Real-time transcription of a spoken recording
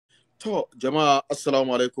To, jama'a assalamu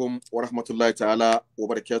alaikum wa rahmatullahi ta'ala wa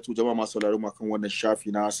barakatuh jama'a masu sauraron kan wannan shafi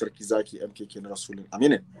na sarki zaki MKK na Rasulun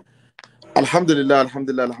Aminin. Alhamdulillah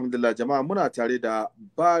jama'a muna tare da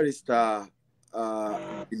barista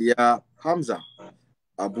Iliya Hamza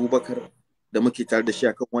Abubakar da muke tare da shi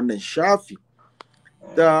akan wannan shafi.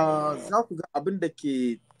 Da za ku ga abin da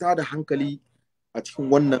ke tada hankali a cikin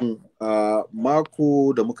wannan mako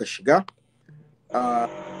da muka shiga. Da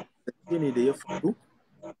ne da ya faru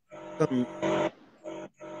kan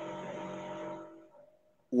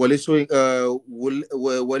Wole Soyin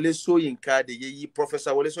ka da ya yi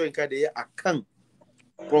Professor Wole Soyin ka da ya a kan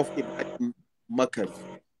Prof Ibrahim Maqari.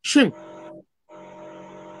 Shin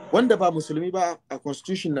wanda ba musulmi ba a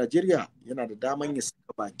Constitution Nigeria yana da daman ya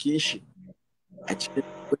saka bakin shi a cikin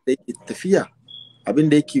abin da yake tafiya, abin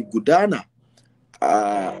da yake gudana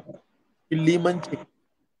a limancin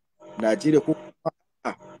Najeriya, ko kuma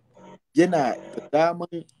yana da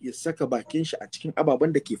daman ya saka bakin shi a cikin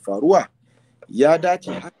ababen da ke faruwa? Ya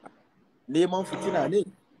dace haka? Neman fitina ne?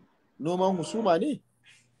 Noman husuma ne?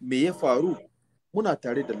 Me ya faru? Muna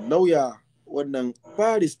tare da lauya, wannan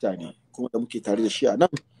barista ne kuma da muke tare da shi a nan.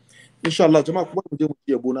 Insha Allah jama'a, kuma mu je mu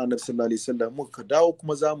yabo na Annabi sallallahu alaihi wasallam, muka dawo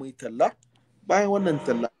kuma za mu yi talla. Bayan wannan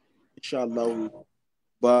talla insha Allah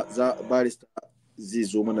barista zai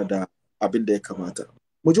zo mana da abin da ya kamata.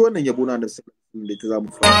 Mu ji wannan yabo na Annabi sallallahu alaihi wasallam da za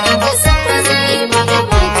mu fara.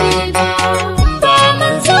 Ba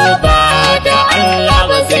manzo ba da Allah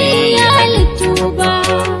ba zai yi halittu ba.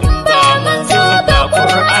 Ba manzo ba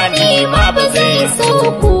Qur'ani ma ba zai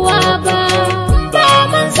saukowa ba. Ba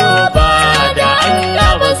manzo ba da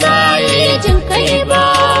Allah ba zai yi jin kai ba.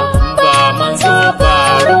 Ba manzo ba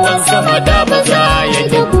ruwan sama da ba zai yi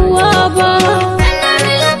dabuwa ba.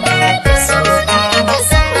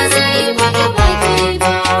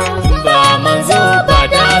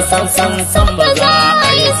 San ba za a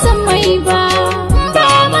yi samai ba. Ba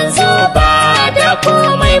manzo ba da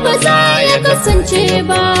komai ba za ya kasance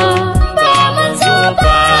ba. Ba manzo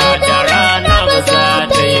ba da rana ba za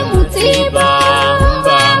ta yi mutsi ba.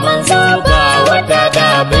 Ba manzo ba wata da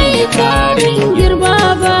bai karin girma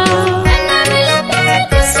ba.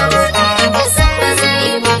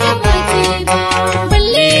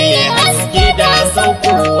 Balle ya aski da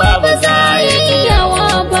saukowa ba za ya iyawa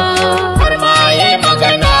ba. Har ma ya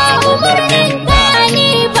magana umarnin da ne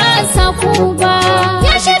ba saku ba.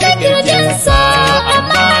 Ya shiga kirjinsa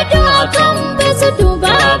amma dukan ba su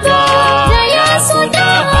duba ba. Da ya so da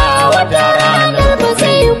wata ranar ba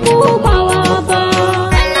zai komawa ba.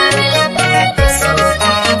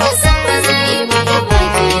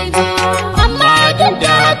 Amma duk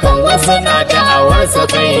da kan wasu na da'awarsa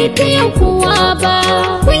bai biyan kowa ba.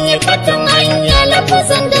 Kun yi katon hanya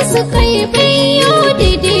lafazan da suka yi bayo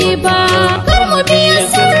daidai ba. Kar mu biya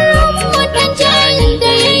sirrin wadan jahil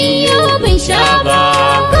da yayyo bai sha ba.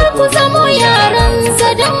 Kar ku zamo yaransa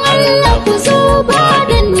don Allah ku zo ba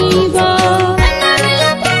da ni ba.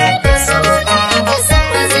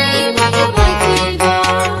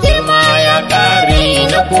 Girma ya kare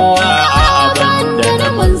na kowa a abin da na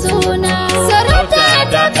manzona. Sarauta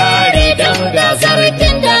ta kare don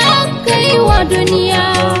gazarkin da aka yi wa duniya.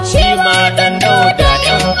 Shi ma dan dauda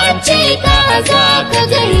in an ce ka za ka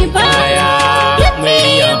gari baya. Duk mai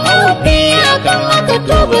yin haufi akan haka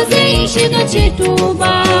to ba zai shiga ceto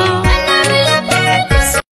ba.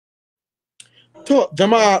 To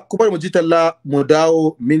jama'a, kuma mu ji talla mu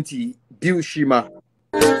dawo minti biyu shi ma.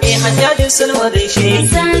 Hajjajin sulwa da shi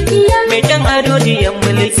mai dan ado diyan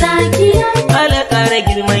mulki ala ƙara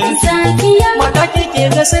girman mata kike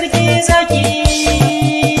ga sarki zaki.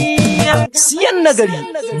 Siyan nagari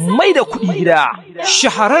mai da kuɗi gida,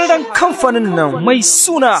 shahararren kamfanin nan mai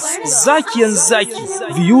suna Zakiyan Zaki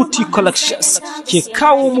Beauty Collections ke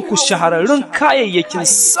kawo muku shahararrun kayayyakin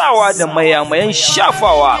sawa da mayamayan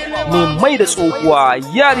shafawa mai da tsohuwa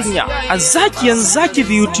yarinya. A Zakiyan Zaki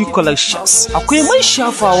Beauty Collections akwai man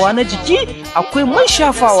shafawa na jiki, akwai man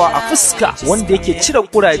shafawa a fuska wanda yake cire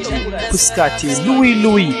kuraje, fuska te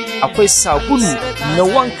luwi-luwi, akwai sabulu na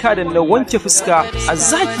wanka da na wanke fuska. A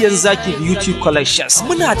Zakiyan Zaki Beauty Collections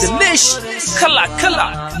muna da leshi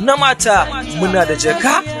kala-kala na mata, muna da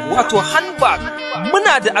jaka wato handbag,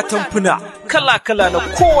 muna da atamfuna kala-kala na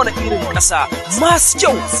kowane irin ƙasa masu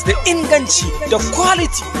kyau da inganci da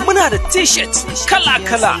quality. Muna da t-shirt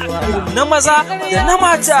kala-kala irin na maza da na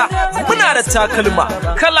mata, muna da takalma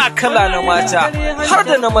kala-kala na mata har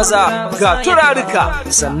da na maza, ga turaruka,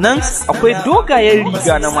 sannan akwai dogayen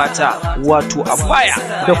riga na mata wato abaya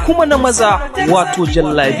da kuma na maza wato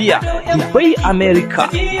jallabiya. Dubai America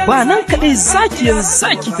ba nan kadai Zakiyan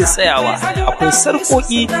Zaki ta tsayawa, akwai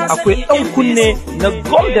sarƙoƙi, akwai ɗan kunne na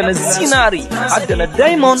gold da na zinari, misali hadda na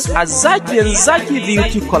diamond a zakiyan zaki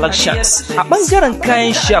beauty collections. A bangaren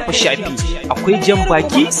kayan shafe-shafe akwai jan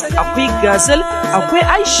baki, akwai gazal, akwai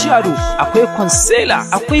eyeshadow, akwai concealer,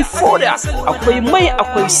 akwai foda, akwai mai,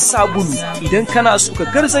 akwai sabulu. Idan kana so ka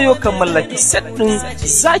garzayo kan mallaki set din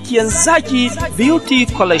zakiyan zaki beauty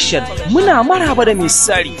collection, muna maraba da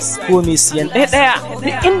misali ko mai siyan ɗaya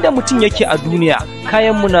duk inda mutum yake a duniya.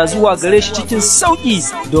 Kayan mu na zuwa gare shi cikin sauki.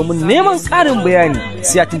 Domin neman ƙarin bayani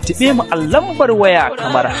sai a tuntuɓe mu a lambar waya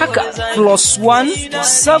kamar haka +1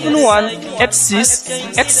 71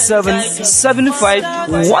 86 87 75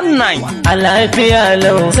 19. A lafiya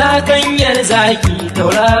lau zakanyar zaki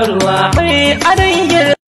tauraruwa mai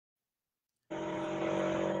adayyar.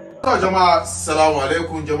 Jama'a assalamu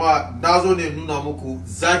alaikum jama'a, nazo ne nuna muku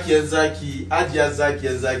zakiyar zaki, ajiyar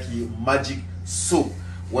zakiyar zaki magic soap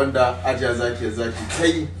wanda ajiyar zakiyar zaki ta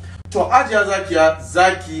yi. To ajiyar zakiyar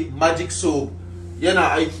zaki magic soap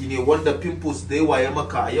yana aiki ne wanda pimples da yawa ya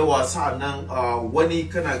maka a yawa, sa'annan wani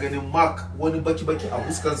kana ganin mark, wani baki-baki a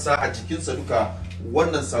fuskansa, a jikinsa duka,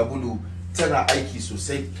 wannan sabulu tana aiki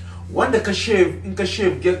sosai. Wanda ka shave, in ka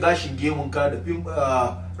shave gashin gemunka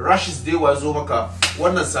da rashes da yawa zo maka,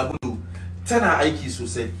 wannan sabulu tana aiki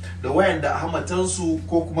sosai. Da wayanda hamatansu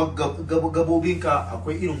ko kuma gabobinka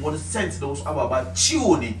akwai irin wani scent da wasu ababa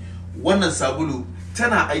ciwo ne, wannan sabulu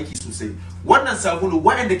tana aiki sosai. Wannan sabulu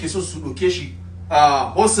wayanda ke so su doke shi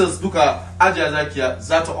hostels duka ajiya zakiya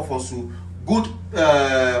za ta offer su good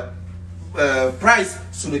price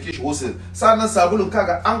su doke shi hostel. Sannan sabulun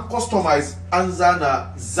kaga an customize, an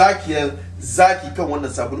zana zakiyar zaki kan wannan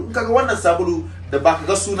sabulu. In kaga wannan sabulu da baka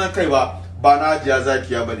ga sunan kai ba na ajiya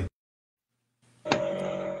zakiya bane.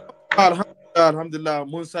 Alhamdulillah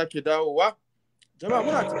mun sake dawowa jama'a,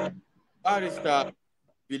 muna ta barista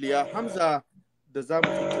Biliya Hamza da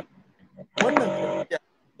zamu wannan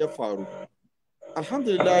ya faru.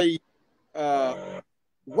 Alhamdulillah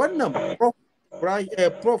wannan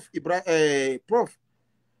Prof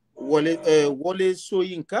Wole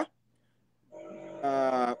Soyinka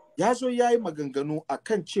ya zo ya yi maganganu a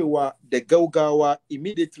kan cewa da gaugawa,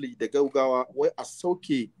 immediately da gaugawa, wai a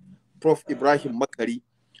sauke Prof Ibrahim Maqari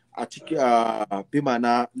a cikin bima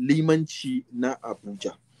na limanci na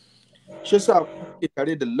Abuja. Shi sa muke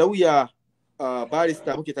tare da lauya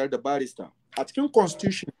barista, muke tare da barista a cikin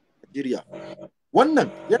constitution Nigeria. Wannan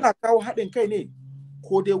yana kawo haɗin kai ne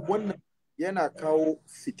ko dai wannan yana kawo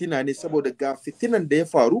fitina ne, saboda ga fitinan da ya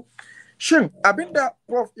faru. Shin abinda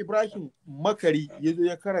Prof Ibrahim Maqari ya zo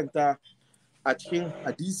ya karanta a cikin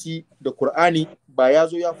hadisi da Qur'ani ba ya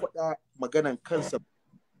zo ya faɗa maganan kansa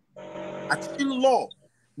a cikin law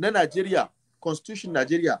na Nigeria, constitution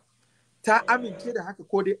Nigeria ta amince da haka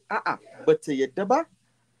ko dai a'a bata yadda ba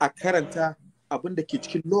a karanta abin da ke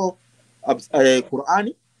cikin law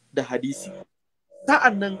Qur'ani da hadisi.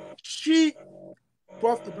 Sa'annan shi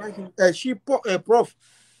Prof Ibrahim Prof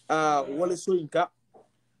Wole Soyinka,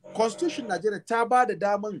 constitution Nigeria ta ba da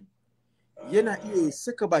daman yana iya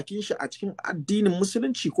saka bakin shi a cikin addinin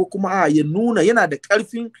musulunci, ko kuma ya nuna yana da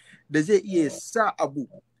ƙarfin da zai iya sa abu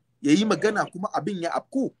ya yi magana kuma abin ya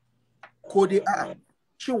afku, ko dai a'a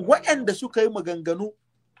shin waɗanda suka yi maganganu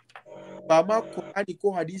ba ma Qur'ani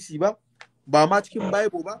ko hadisi ba ma cikin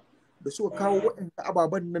Bible ba, da suka kawo waɗanda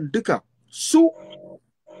ababen nan duka, su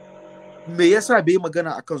me yasa bai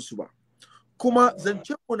magana a kansu ba? Kuma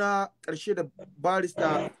zancen mu na ƙarshe da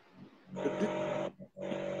barista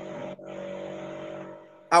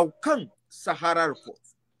a kan Sahara Report,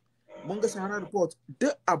 mun ga Sahara Report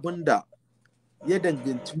duk abinda ya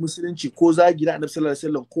danganci musulunci ko zagi na Annabi sallallahu alaihi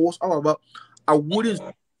wasallam ko wasu ababa a wurin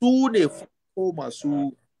su ne ko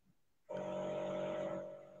masu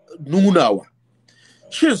nunawa.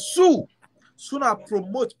 Shin su suna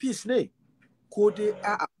promote peace ne ko dai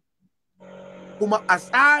a'a? Kuma a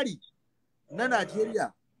tsari na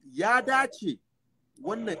Najeriya ya dace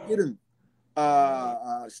wannan irin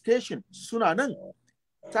station suna nan,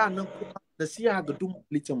 nan kuma nasiha ga duk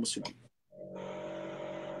litan musulmi.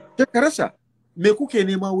 Ta rasa me kuke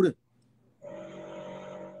nema wurin?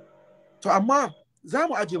 To amma za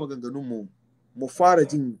mu aje maganganunmu mu fara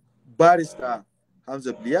jin barista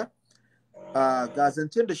Hamza Biliya ga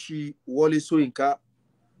zancen da shi Wole Soyinka,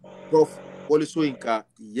 Prof Wole Soyinka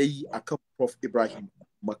ya yi a kan Prof Ibrahim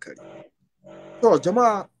Maqari. To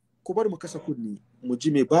jama'a ku bar mu kasa kunni mu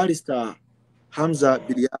ji me barista Hamza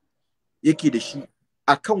Biliya yake da shi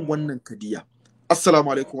a kan wannan kadiya.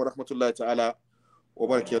 Assalamu alaikum wa rahmatullahi ta'ala wa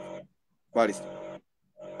barakatuh. barista.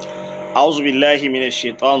 أعوذ بالله من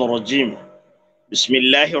الشيطان الرجيم بسم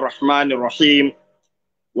الله الرحمن الرحيم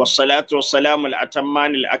والصلاة والسلام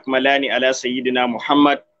الأتمان الأكملان على سيدنا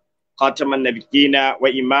محمد خاتم النبيين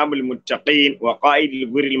وإمام المتقين وقائد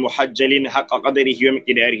الغر المحجلين حق قدره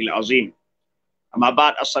ومقداره العظيم أما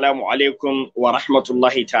بعد السلام عليكم ورحمة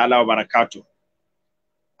الله تعالى وبركاته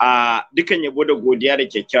dukan yabo da godiya da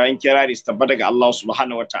kyakkyawan kirari su tabbata ga Allah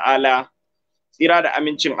subhanahu wa ta'ala, tsira da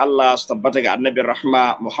amincin Allah su tabbata ga annabin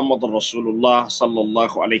rahma Muhammadur Rasulullah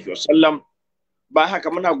sallallahu alaihi wasallam. Ba haka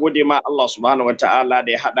muna gode ma Allah subhanahu wa ta'ala da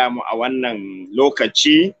ya haɗa mu a wannan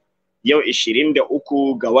lokaci yau 23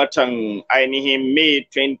 ga watan ainihin May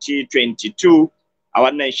 2022 a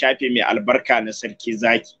wannan shafi mai albarka na sarki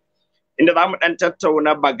zaki, inda za mu ɗan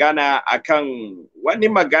tattauna magana akan wani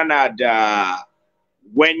magana da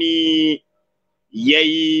wani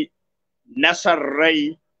yayi nasar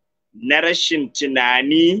rai na rashin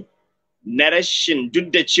tunani, na rashin, duk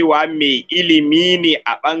da cewa mai ilimi ne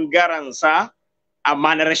a ɓangarensa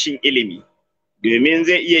amma na rashin ilimi, domin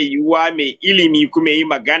zai iya yiwuwa mai ilimi kuma yi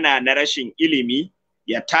magana na rashin ilimi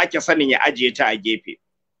ya take sanin ya ajiye ta a gefe.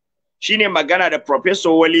 Shine magana da Professor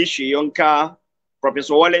Wole Soyinka,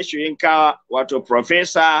 wato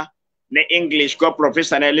Professor na English ko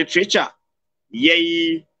Professor na Literature,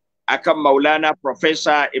 yayi akan Maulana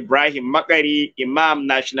Professor Ibrahim Maqari, Imam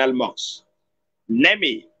National Mosque, na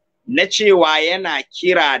cewa yana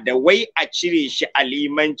kira da wai a cire shi a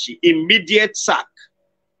limanci, immediate sack,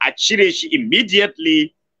 a cire shi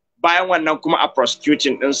immediately, bayan wannan kuma a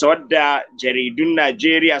prosecuting ɗinsa, wadda jaridun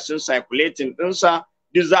Najeriya sun circulating ɗinsa,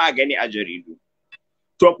 duk za a gani a jaridu.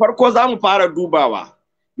 To farko za mu fara dubawa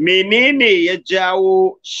menene ya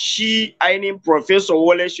jawo shi ainihin Professor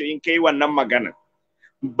Wole Soyinka yi wannan maganan.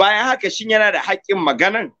 Bayan haka shin yana da haƙƙin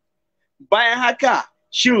maganan? Bayan haka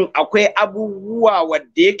shin akwai abubuwa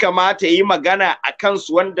wadda ya kamata yi magana a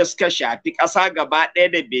kansu wanda suka shafi ƙasa gaba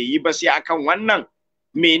ɗaya da bai yi ba sai akan wannan?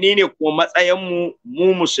 Menene ko matsayinmu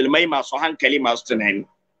mu musulmai masu hankali masu tunani?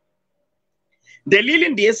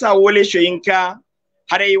 Dalilin da ya sa Wole Soyinka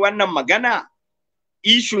har yi wannan magana,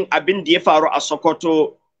 ishun abin da ya faru a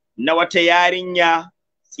Sokoto na wata yarinya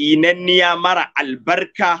tsinanniya mara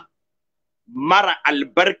albarka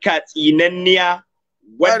tsinanniya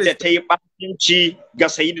wadda ta yi ɓacinci ga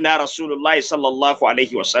Sayyidina Rasulullah sallallahu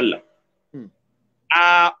alaihi wasallam.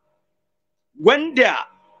 Wanda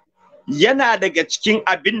yana daga cikin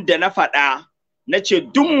abin da na faɗa, na ce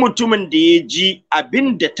duk mutumin da ya ji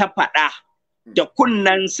abin da ta faɗa da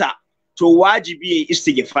kunnansa to wajibi ya yi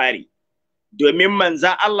istighfari, domin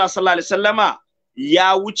manzan Allah sallallahu alaihi wasallama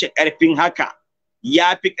ya wuce ƙarfin haka,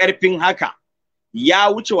 ya fi ƙarfin haka, ya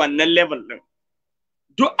wuce wannan level ɗin.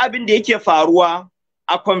 Duk abin da yake faruwa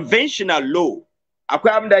a conventional law,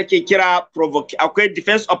 akwai abin da ake kira akwai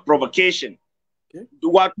defense of provocation,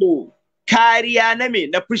 wato kariya na me,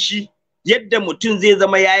 na fushi, yadda mutum zai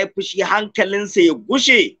zama ya yi fushi hankalinsa ya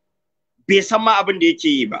gushe bai san ma abin da yake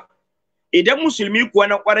yi ba. Idan musulmi kuwa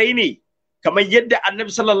na kwarai ne, kamar yadda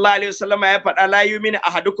annabi sallallahu alaihi wasallam ya faɗa, la yu'minu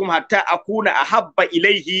ahadukum hatta akuna ahabba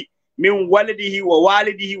ilaihi min waladihi wa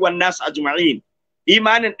walidihi wan nas ajma'in.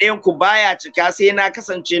 Imanin ɗayan ku baya cika sai na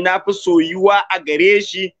kasance na fi soyuwa a gare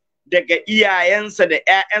shi daga iyayensa da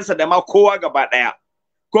ƴaƴansa da ma kowa gaba ɗaya.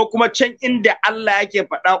 Ko kuma can inda Allah yake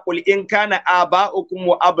faɗa, qul in kana aba'ukum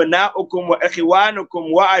wa abna'ukum wa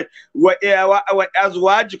ikhwanukum wa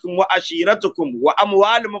azwajukum wa ashiratukum wa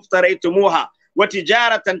amwalun muftaraytumuha wa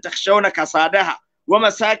tijaratan takhshawna kasadaha wa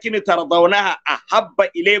masakin tardawnaha ahabba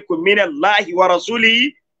ilaykum min Allahi wa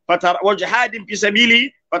rasulihi wa jihadin fi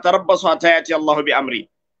sabili fatarabbasu hatta yati Allahu bi amri.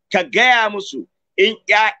 Ka gaya musu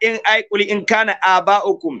qul in kana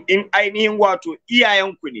aba'ukum, in ainihin wato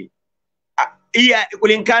iyayenku ne,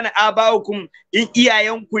 kulin kana aba'ukum, in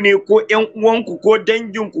iyayenku ne ko ƴan uwanku ko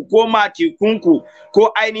danginku ko matekunku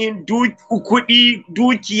ko ainihin kuɗi,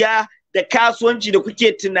 dukiya da kasuwanci da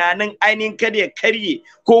kuke tunanin ainihin kada ya karye,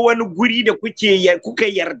 ko wani guri da kuka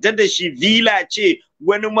yarda da shi, villa ce,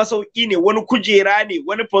 wani masauki ne, wani kujera ne,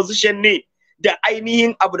 wani position ne, da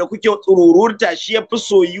ainihin abu da kuke tsururta shi ya fi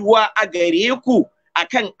soyuwa a gare ku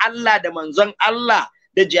akan Allah da manzon Allah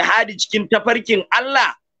da jihadi cikin tafarkin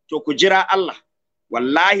Allah, to ku jira Allah.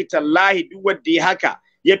 Wallahi tallahi duk wanda ya haka,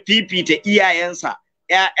 ya fifita iyayensa,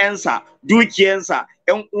 ƴaƴansa, dukiyansa,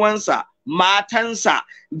 ƴan uwansa, matansa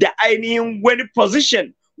da ainihin wani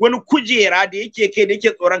position, wani kujera da yake kai da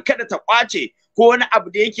yake tsoron kada ta kwace, ko wani abu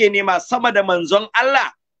da yake nema sama da manzon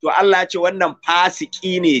Allah, to Allah ya ce wannan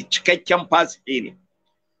fasiki ne, cikakken fasiki ne.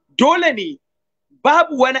 Dole ne,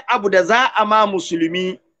 babu wani abu da za a ma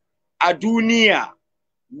musulmi a duniya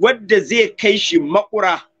wadda zai kai shi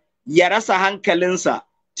makura, ya rasa hankalinsa,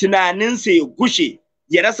 tunaninsa ya gushe,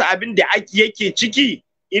 ya rasa abin da yake ciki,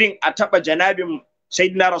 irin a taɓa janabin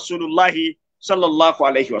Sayyidina Rasulullahi sallallahu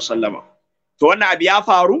alaihi wasallama. To wannan abu ya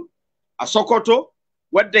faru a Sokoto,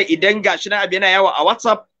 wadda idan gashi na abu yana yawa a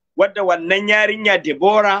WhatsApp, wadda wannan yarinya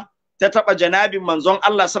Deborah ta taɓa janabin manzon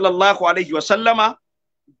Allah sallallahu alaihi wasallama,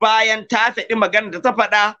 bayan ta faɗi magana da ta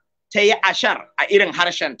faɗa ta yi ashar a irin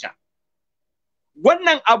harshenta.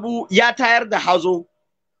 Wannan abu ya tayar da hazo,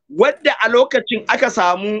 wadda a lokacin aka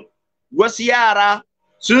samu wasu yara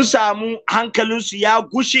sun samu hankalinsu ya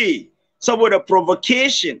gushe saboda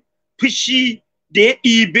provocation, fushi da ya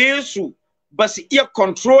ɗibe su, ba su iya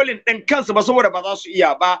controlling ɗin kansu ba saboda ba za su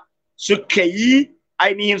iya ba, suka yi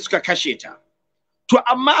ainihin suka kashe ta. To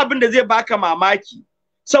amma abin da zai baka mamaki,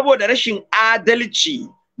 saboda rashin adalci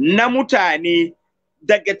na mutane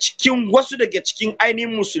daga cikin wasu daga cikin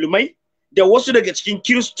ainihin musulmai da wasu daga cikin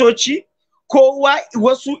kiristoci, kowa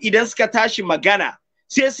wasu idan suka tashi magana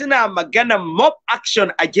sai suna magana mob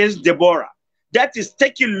action against Deborah, that is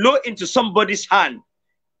taking law into somebody's hand,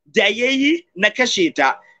 da yayi na kashe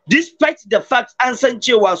ta, despite the fact an san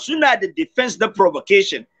cewa suna da defense na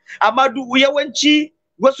provocation. Amma duk yawanci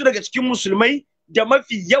wasu daga cikin musulmai da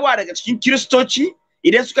mafi yawa daga cikin kiristoci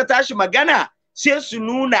idan suka tashi magana sai su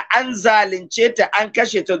nuna an zalunce ta, an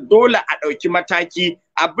kashe ta, dole a ɗauki mataki.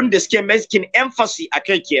 Abin da suke making emphasis a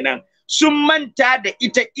kai kenan. Sun manta da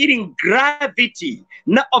ita irin gravity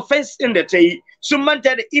na offense ɗin da ta yi, sun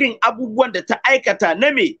manta da irin abubuwan da ta aikata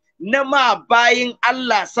na me, na ma bayin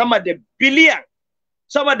Allah sama da biliyan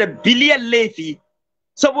laifi,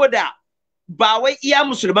 saboda ba wai iya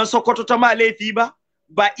musulman Sokoto ta ma laifi ba,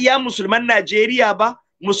 ba iya musulman Najeriya ba,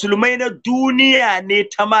 musulmai na duniya ne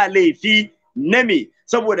ta ma laifi. Na me,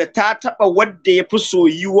 saboda ta taɓa wadda ya fi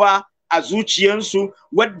soyuwa a zuciyansu,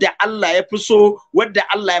 wadda Allah ya fi so, wadda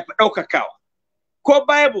Allah ya fi ɗaukakawa. Ko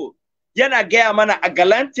Bible yana gaya mana a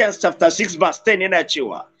Galatians chapter 6 verse 10 yana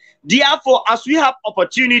cewa, therefore as we have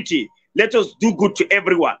opportunity, let us do good to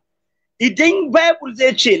everyone. Idan Bible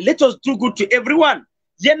zai ce let us do good to everyone,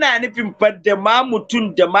 yana nufin da ma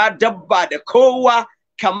mutum da ma dabba da kowa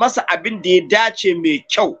ka masa abin da ya dace mai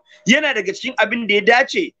kyau. Yana daga cikin abin da ya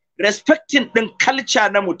dace respecting ɗin culture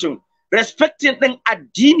na mutum, respecting ɗin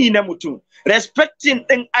addini na mutum, respecting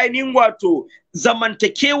ɗin ainihin wato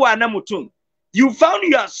zamantakewa na mutum. You find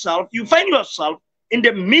yourself in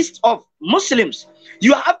the midst of Muslims.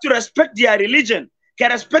 You have to respect their religion. Ka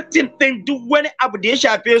respecting ɗin duk wani abu da ya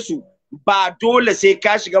shafe su, ba dole sai ka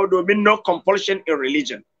shiga, domin no compulsion in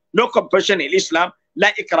religion, no compulsion in Islam, la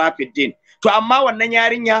ikraha fid din. To amma wannan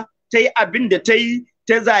yarinya ta yi abin da ta yi,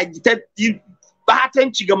 ta zagi, ta yi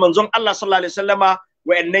batanci ga manzon Allah sallallahu alaihi wasallama,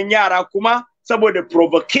 wayannan yara kuma saboda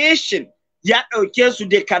provocation ya ɗauke su,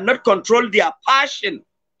 they cannot control their passion,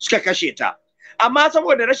 suka kashe ta. Amma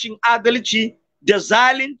saboda rashin adalci da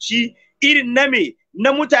zalunci irin na me,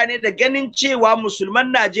 na mutane da ganin cewa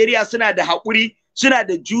musulman Najeriya suna da haƙuri, suna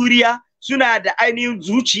da juriya, suna da ainihin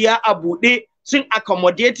zuciya a buɗe, sun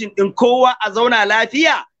accommodating ɗin kowa a zauna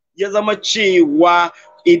lafiya, ya zama cewa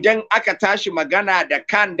idan aka tashi magana da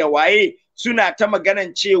kan da waye, suna ta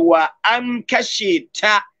maganan cewa an kashe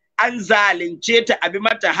ta, an zalunce ta, abi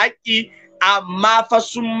mata haƙƙi, amma fa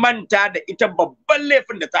sun manta da ita babban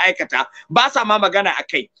laifin da ta aikata, ba sa ma magana a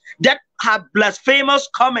kai. That her blasphemous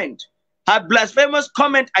comment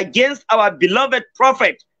against our beloved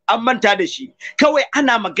prophet, an manta da shi. Kawai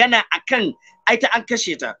ana magana akan aita an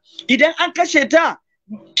kashe ta. Idan an kashe ta,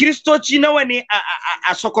 Kiristoci nawa ne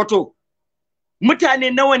a Sokoto?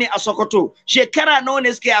 Mutane nawa ne a Sokoto? Shekara nawa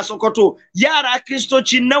ne suke a Sokoto? Yara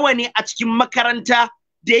Kiristoci nawa ne a cikin makaranta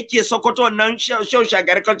da yake Sokoto nan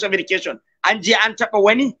shagari culture education? An je an taɓa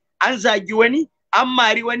wani? An zagi wani? An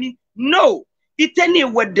mari wani? No! Ita ne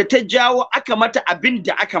wadda ta jawo aka mata abin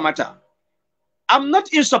da aka mata. I'm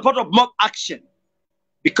not in support of mob action,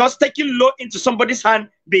 because taking law into somebody's hand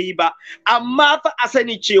bai yi ba. Amma fa a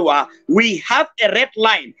sani cewa we have a red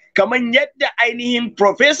line, kamar yadda ainihin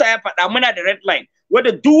professor ya faɗa, muna da red line,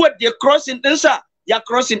 wadda duk wanda ya crossing ɗinsa, ya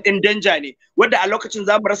crossing ɗin danger ne, wadda a lokacin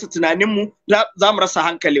za mu rasa tunaninmu, za mu rasa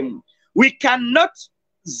hankalinmu. We cannot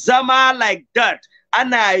zama like that,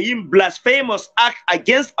 ana yin blasphemous act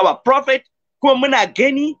against our prophet, kuma muna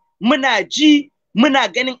gani, muna ji, muna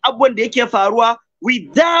ganin abubuwan da yake faruwa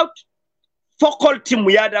without faculty mu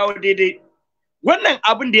ya dawo daidai. Wannan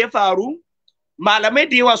abin da ya faru, malamai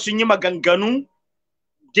da yawa sun yi maganganu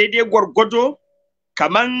daidai gwargwado,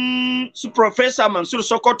 kaman su Professor Mansur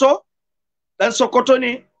Sokoto, dan Sokoto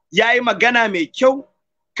ne, ya yi magana mai kyau,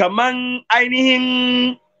 kaman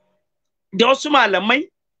ainihin da wasu malamai,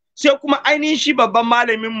 sai kuma ainihin shi babban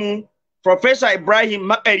malaminmu Professor Ibrahim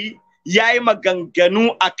Maqari ya yi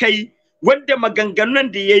maganganu a kai, wadda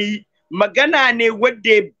maganganun da ya yi magana ne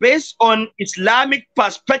wadda based on Islamic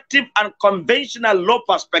perspective and conventional law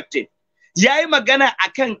perspective. Ya yi magana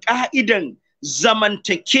akan ka'idan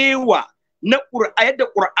zamantakewa na yadda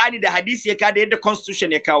Qur'ani da hadisi ya kawo da yadda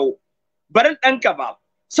constitution ya kawo barin ɗanka ba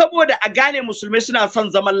saboda a gane musulmai suna son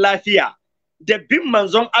zaman lafiya da bin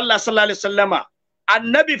manzon Allah sallallahu alaihi wasallama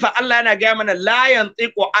annabi fa Allah yana gaya mana la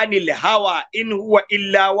yantiqu anil hawa in huwa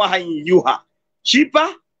illa wahayin yuha shi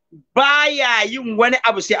fa baya yin wani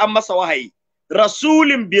abu sai an masa wahayi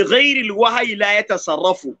rasulun bi ghairi wahayi la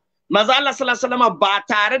yatasarrafu manzo Allah sallallahu alaihi wasallama ba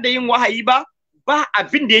tare da yin wahayi ba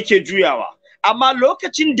abin da yake juyawa amma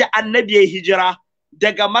lokacin da annabi ya hijira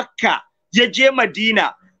daga Makka ya je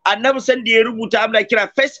Madina annabi san da ya rubuta abin da kira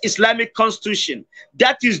First Islamic Constitution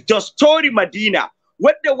that is Dastori Madina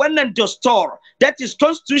wadda wannan Dastor that is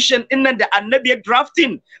Constitution din nan da annabi ya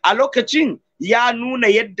drafting a lokacin ya nuna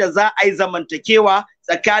yadda za a yi zamantakewa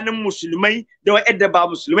tsakanin musulmai da waɗanda ba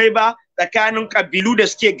musulmai ba tsakanin kabilu da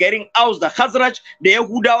suke garin Aus da Khazraj da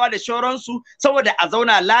Yahudawa da shauransu saboda a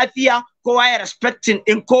zauna lafiya kowa ya respecting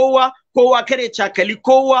din kowa kare cakali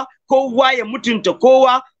kowa ya mutunta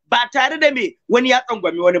kowa ba tare da me wani ya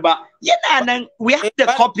tsangwami wani ba yana nan we have the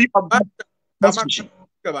copy of the constitution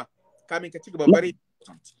kamin ka ci gaba bare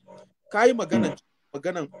kai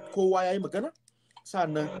maganan kowa yayi magana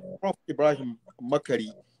sannan Prof Ibrahim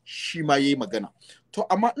Maqari shi ma yayi magana to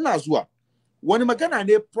amma ina zuwa wani magana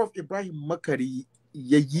ne Prof Ibrahim Maqari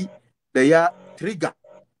yayi da ya trigger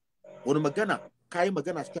wani magana kai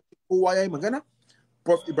magana kowa yayi magana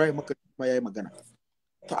Prof Ibrahim Maqari ma yayi magana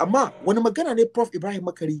to amma wani magana ne Prof Ibrahim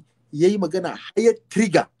Maqari yayi magana har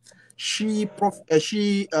trigger shi Prof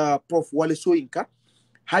Wole Soyin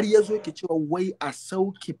har yazo yake cewa wai a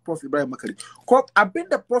sauke Prof Ibrahim Maqari ko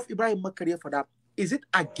abinda Prof Ibrahim Maqari ya faɗa is it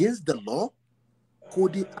against the law ko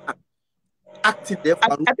dai acting da ya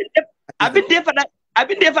faru abin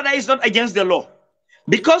da ya faɗa is not against the law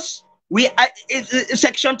because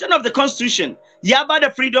section 10 of the constitution ya ba da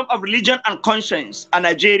freedom of religion and conscience a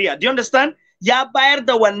Nigeria do you understand ya bayar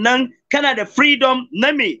da wannan kana da freedom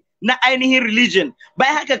na me na ainihin religion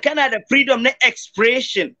bai haka kana da freedom na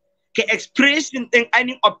expression ka expression din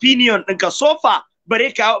ainihin opinion ɗinka so far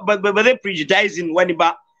bare ka ba zai prejudicing wani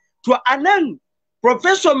ba to anan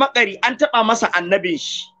Professor Maqari an taɓa masa annabin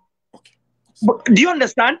shi do you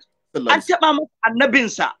understand an taɓa masa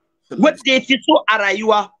annabinsa wadda ya fito a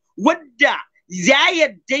rayuwa wadda ya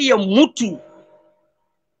yarda ya mutu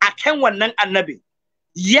a kan wannan annabin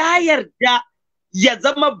ya yarda ya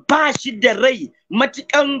zama ba shi da rai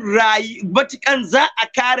matukan za a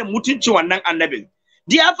kare mutuncin wannan annabin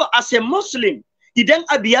therefore as a Muslim idan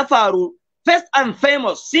abu ya faru first and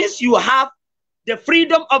famous since you have the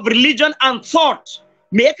freedom of religion and thought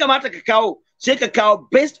me ya kamata ka kawo sai ka kawo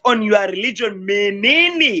based on your religion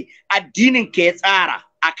menene addinin ka ya tsara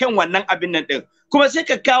akan wannan abin nan din kuma sai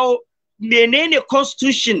ka kawo menene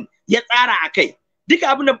constitution ya tsara akai duka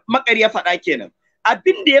abin da Maqari ya faɗa kenan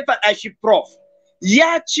abin da ya faɗa shi Prof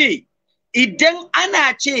ya ce idan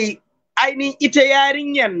ana ce ainihin ita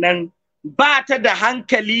yarinyar nan ba ta da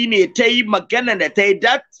hankali ne ta yi magana da ta yi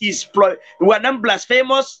that is wannan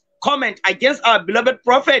blasphemous comment against our beloved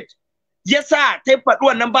prophet yasa ta faɗi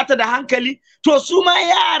wannan ba ta da hankali to su ma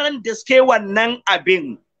yaran da suke wannan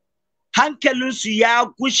abin hankalinsu ya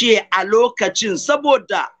gushe a lokacin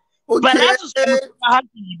saboda ba za su samu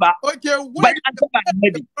hankali ba. Wai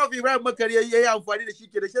Prof Ibrahim Maqari ya yi amfani da shi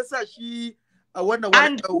ke da shi sa shi a wannan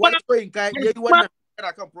wani ya yi wannan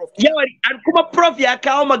kan Prof. And kuma Prof ya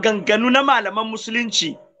kawo maganganu na malaman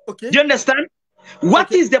musulunci. Do you understand?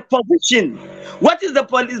 What is the position? What is the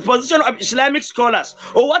position of Islamic scholars?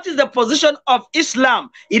 Or what is the position of Islam?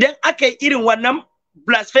 Idan aka yi irin wannan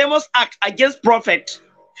blasphemous act against prophet.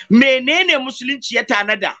 Menene musulunci ya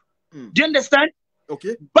tanada? Do you understand?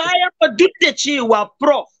 Bayan ba duk da cewa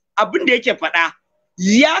Prof abin da yake faɗa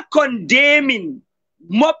ya condemning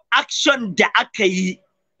mob action da aka yi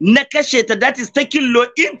na kashe ta that is taking law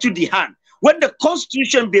into the hand wanda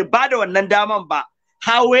constitution bai bada wannan daman ba.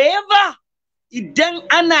 However, idan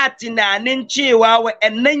ana tunanin cewa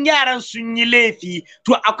wa'annan yaran sun yi laifi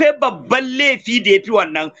to akwai babban laifi da yafi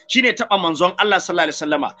wannan shine taɓa manzon Allah sallallahu alaihi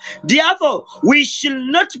wasallama. Therefore, we should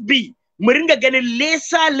not be mu ringa ganin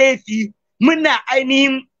lesa laifi muna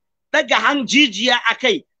ainihin daga hanjijiya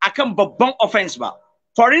akan babban offense ba.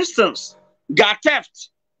 For instance, ga theft,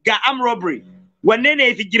 ga armed robbery, wanne ne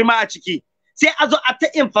yafi girma a ciki? Sai a zo a ta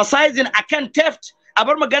emphasizing akan theft, a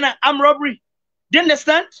bar magana armed robbery. Do you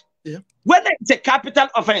understand? Yeah. Whether it's a capital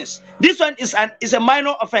offense, this one is a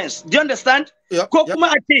minor offense. Do you understand? Yeah. Ko kuma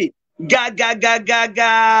a ce ga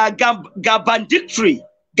banditry,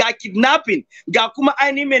 ga kidnapping, ga kuma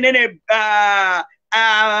ainihin menene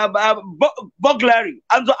burglary,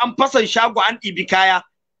 an zo an fasa shago an ɗibi kaya.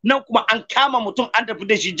 Nan kuma an kama mutum an tafi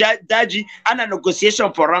da shi daji ana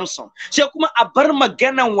negotiation for ransom. Sai kuma a bar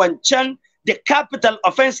maganan wancan the capital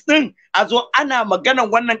offense thing as well ana magana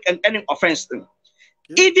wannan kankanin offense thing.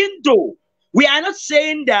 Even though we are not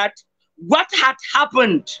saying that what had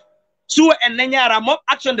happened su wa'annan yara mob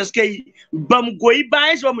action da suka yi ba mu goyi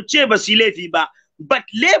bayan su ba mu ce ba su laifi ba, but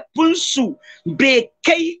laifin su bai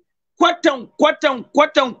kai kwatan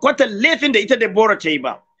laifin da ita Deborah ta yi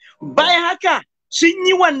ba. Bayan haka sun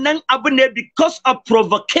yi wannan abu ne because of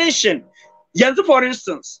provocation. Yanzu for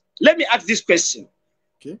instance, let me ask this question.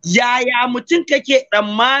 Yaya mutum kake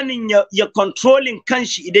tsammanin ya controlling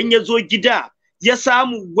kanshi idan ya zo gida ya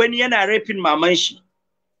samu wani yana raping maman shi,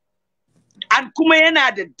 an kuma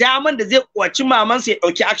yana da daman da zai kwaci mamansa ya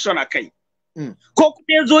dauki action a kai, ko kuma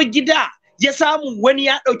ya zo gida ya samu wani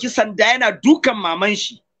ya dauki sanda yana dukan maman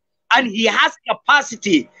shi, and he has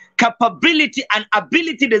capability and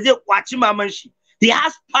ability da zai kwaci maman shi, he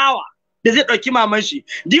has power da zai dauki maman shi.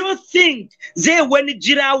 Do you think zai wani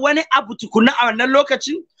jira wani abu tukuna a wannan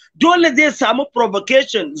lokacin? Dole zai samu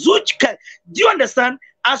provocation zuciya. Do you understand?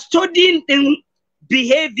 As studying in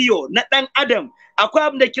behavior na dan adam, akwai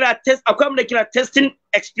abin da kira test, akwai abin da kira testing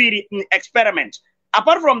experiment.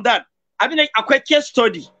 Apart from that, abin da akwai case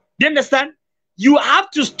study. Do you understand? You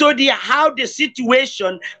have to study how the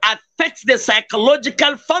situation affects the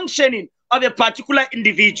psychological functioning of a particular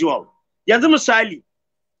individual. Yanzu misali,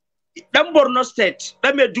 dan Borno State,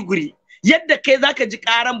 dan Maiduguri, yadda kai zaka ji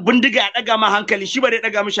karan bindiga daga ma hankali, shi ba dai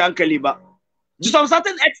daga mishi hankali ba. To some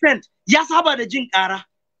certain extent, ya saba da jin kara.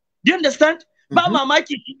 Do you understand? Ba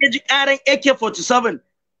mamaki shi ya ji karan AK-47,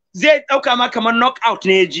 zai dauka ma kamar knockout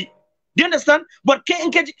ne ya ji. Do you understand? But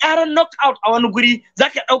in ka ji karan knockout a wani guri,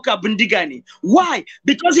 zaka dauka bindiga ne. Why?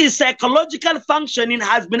 Because his psychological functioning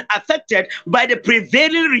has been affected by the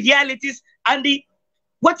prevailing realities and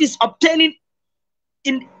what is obtaining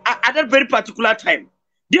at that very particular time.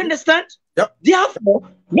 Do you understand? Yep. Therefore,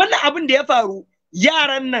 wannan abin da ya faru,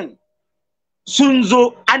 yaran nan sun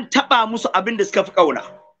zo an taba musu abin da suka fi kauna,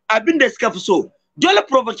 abin da suka fi so. Dole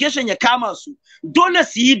provocation ya kama su, dole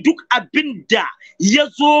su yi duk abin da ya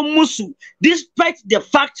zo musu, despite the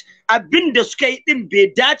fact abin da suka yi din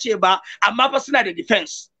bai dace ba, amma fa suna da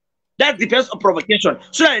defense. That's defense of provocation.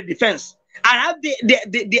 Suna da defense. And have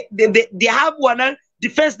they have wannan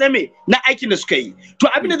defense na me na aikin da suka yi. To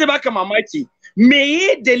abin da zai baka mamaki,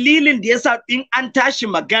 meye dalilin da yasa in an tashi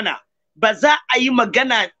magana ba za a yi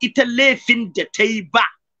magana ita laifin da ta yi ba?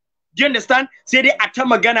 Do you understand? Sai dai a ta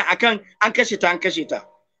magana akan an kashe ta, an kashe ta.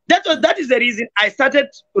 That is the reason I started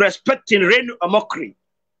respecting Renu Maqari.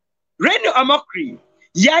 Renu Maqari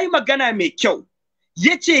yayi magana mai kyau.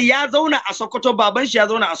 Yace ya zauna a Sokoto, baban shi ya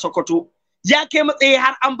zauna a Sokoto. Ya kai matsayi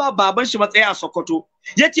har an ba baban shi matsayi a Sokoto.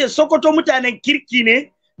 Yace Sokoto mutanen kirki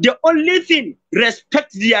ne. The only thing,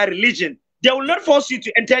 respect their religion. They will not force you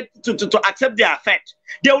to enter to accept their faith.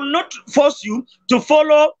 They will not force you to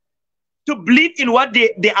follow, to believe in what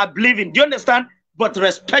they are believing. Do you understand? But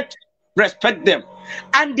respect them.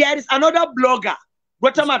 And there is another blogger,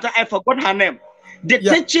 what matter, I forgot her name. They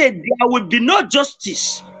said there will be no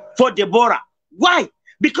justice for Deborah. Why?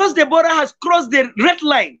 Because Deborah has crossed the red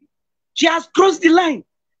line. She has crossed the line.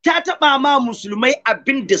 Ta taɓa ma musulmai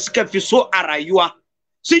abin da suka fi so a rayuwa.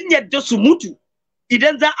 Sun yadda su mutu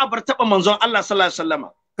idan za a bar taɓa manzon Allah sallallahu alaihi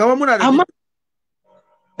wasallam. Kama muna da Amma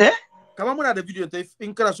kama muna da video ta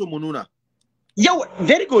in kana so mu nuna. Yo,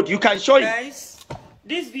 very good. You can show it. Guys,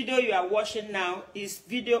 this video you are watching now is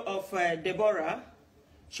video of Deborah.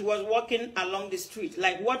 She was walking along the street.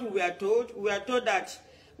 Like what we were told that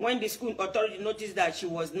when the school authority noticed that she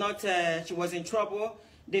was not, she was in trouble,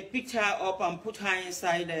 they picked her up and put her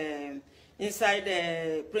inside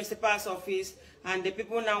the principal's office, and the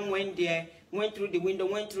people now went there, went through the window,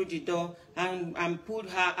 went through the door, and pulled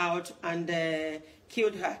her out and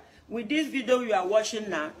killed her. With this video you are watching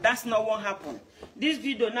now, that's not what happened. This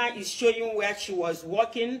video now is showing where she was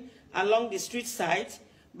walking along the street side.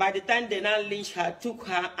 By the time they now lynched her, took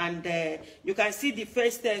her, and you can see the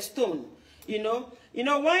first stone. You know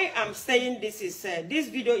why I'm saying this is this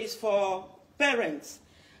video is for parents.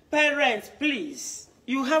 Parents, please,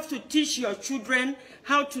 you have to teach your children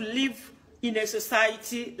how to live in a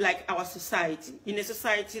society like our society, in a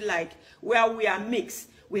society like where we are mixed.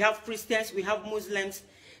 We have Christians, we have Muslims.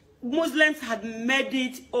 Muslims have made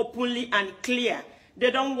it openly and clear.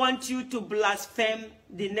 They don't want you to blaspheme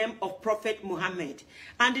the name of Prophet Muhammad.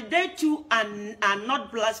 And they too are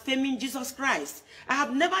not blaspheming Jesus Christ. I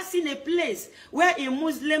have never seen a place where a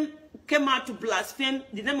Muslim came out to blaspheme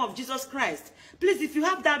the name of Jesus Christ. Please, if you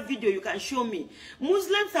have that video, you can show me.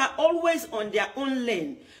 Muslims are always on their own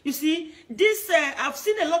lane. You see, this, I've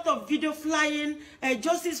seen a lot of video flying,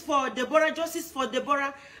 justice for Deborah, justice for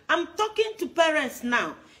Deborah. I'm talking to parents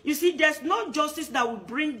now. You see, there's no justice that will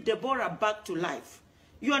bring Deborah back to life.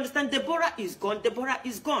 You understand? Deborah is gone. Deborah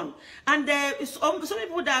is gone. And some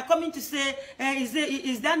people that are coming to say,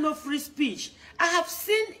 is there no free speech? I have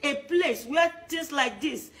seen a place where things like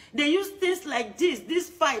this, they use things like this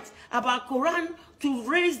fight about Quran to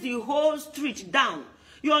raise the whole street down.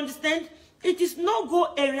 You understand? It is no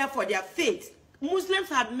go area for their faith. Muslims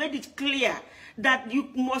have made it clear that you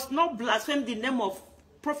must not blaspheme the name of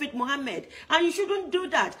Prophet Muhammad, and you shouldn't do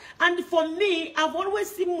that. And for me, I've always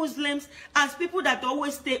seen Muslims as people that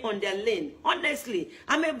always stay on their lane. Honestly,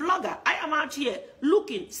 I'm a blogger. I am out here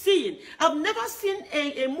looking, seeing. I've never seen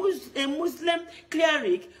a Muslim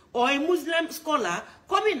cleric or a Muslim scholar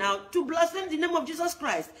coming out to blaspheme the name of Jesus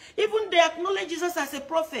Christ. Even they acknowledge Jesus as a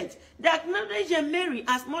prophet. They acknowledge Mary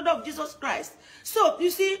as mother of Jesus Christ. So,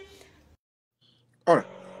 you see... All right.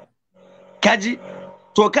 Kaji,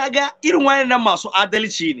 to kaga irin wannan masu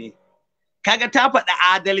adalci ne. Kaga ta faɗa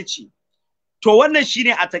adalci. To wannan shine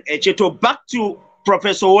a takaice. To back to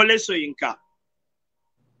Professor Wole Soyinka.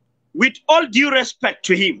 With all due respect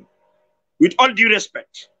to him, with all due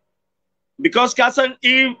respect, because Kasan,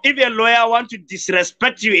 if a lawyer wants to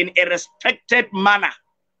disrespect you in a respected manner,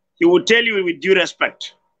 he will tell you with due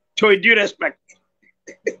respect. So with due respect.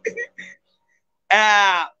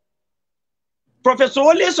 Professor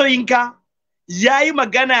Wole Soyinka yayi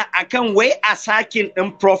magana akan wai a sakin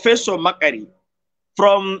ɗin Professor Maqari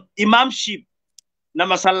from imamship na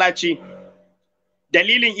masallaci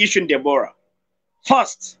dalilin ishin Deborah.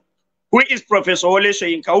 First, who is Professor Wole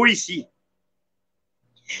Soyinka? Who is he?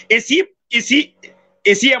 Is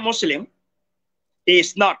he a Muslim? He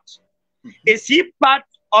is not. Is he part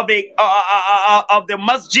of the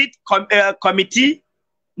masjid committee?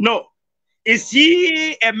 No. Is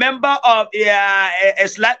he a member of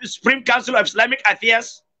the Supreme Council of Islamic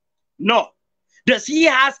Affairs? No. Does he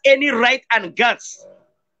has any right and guts?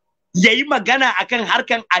 Yayi magana akan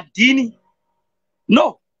harkan addini?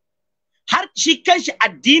 No. Har shi kanshi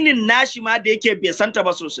addinin nashi ma da yake bai santa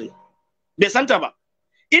ba sosai. Bai santa ba.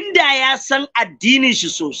 Inda ya san addinin shi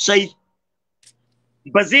sosai,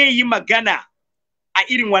 ba zai yi magana a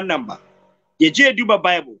irin wannan ba. Ya je duba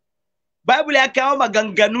Bible. Bible ya kawo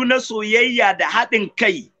maganganu na soyayya da haɗin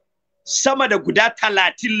kai sama da guda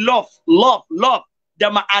 30 love da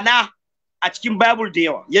ma'ana a cikin Bible da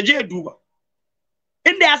yawa. Ya je ya duba.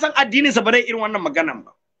 Inda ya san addininsa ba zai irin wannan maganan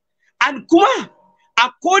ba. An kuma a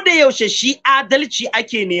koda yaushe shi adalci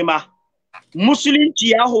ake nema.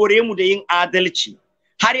 Musulunci ya hore mu da yin adalci.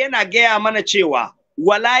 Har yana gaya mana cewa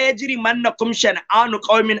wala yajri mannakum shan'anu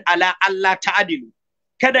qaumin ala Allah ta'dilu.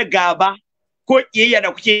 Kada gaba ko kiyayya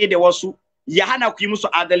da kuke da wasu ya hana ku yi musu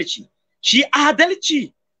adalci. Shi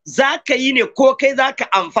adalci zaka yi ne ko kai zaka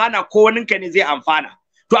amfana ko waninka ne zai amfana.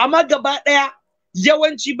 To amma gaba daya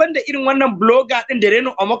yawanci banda irin wannan blogger din da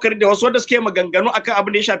Reno Omokari da wasu wanda suke maganganu akan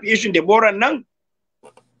abin da ya shafi issue Deborah nan,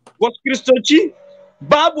 wasu Kristoci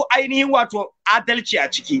babu ainihin wato adalci a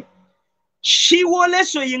ciki. Shi Wole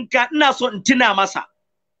Soyinka ina so in tuna masa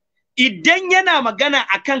idan yana magana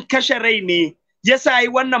akan kashe rai ne yasa yi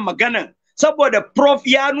wannan maganan saboda Prof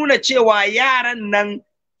ya nuna cewa yaran nan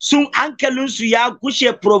sun hankalinsu ya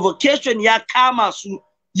gushe, provocation ya kama su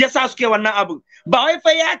yasa suke wannan abin. Ba wai fa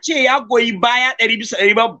ya ce ya goyi baya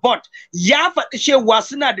 100% ba, but ya faɗi cewa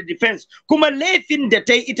suna da defense, kuma laifin da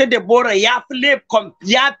ta yi ita Deborah ya fi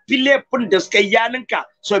laifin da suka yi yaninka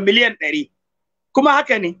so miliyan 100. Kuma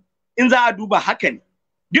haka ne, in za a duba haka ne.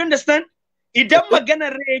 Do you understand? Idan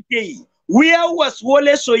maganar rai yake yi, where was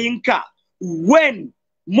Wole Soyinka when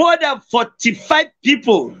more than 45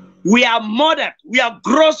 people were murdered, we are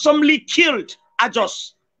gruesomely killed at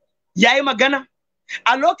Jos? Yayi magana?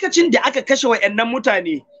 A lokacin da aka kashe wa'annan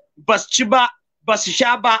mutane, bas ci ba, bas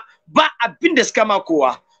sha ba, ba abin da suka ma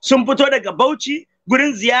kowa. Sun fito daga Bauchi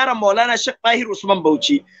gurin ziyarar Maulana Sheikh Tahir Usman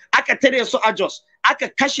Bauchi, aka tare su a Jos, aka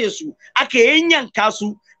kashe su, aka yanyanka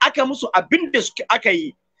su, aka musu abin da aka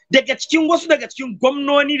yi. Daga cikin wasu daga cikin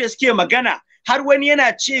gwamnoni da suke magana, har wani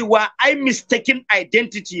yana cewa ai mistaken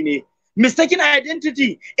identity ne. Mistaken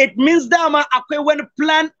identity, it means dama akwai wani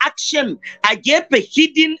plan action a gefe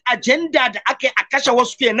hidden agenda da aka yi a kashe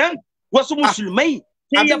wasu kenan, wasu musulmai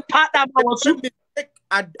sai ya fada ma wasu.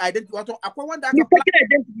 Wato akwai wanda aka mistaken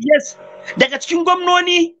identity, yes. Daga cikin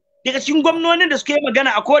gwamnoni da suke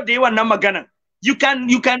magana akwai da yawan nan maganan. You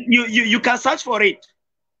can search for it.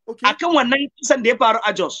 Okay. Akan wannan kisan da ya faru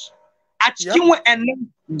a Jos. A cikin wa'annan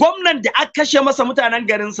gwamnan da aka kashe masa mutanen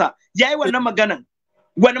garinsa yayi wannan maganan.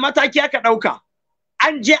 Wani mataki aka ɗauka?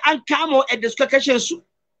 An je an kama waɗanda suka kashe su,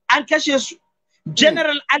 an kashe su.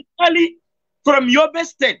 General Ali from Yobe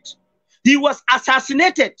State, he was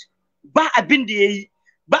assassinated. Ba abin da yayi.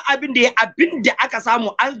 ba abin da aka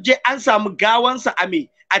samu an je an samu gawansa a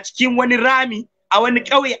cikin wani rami a wani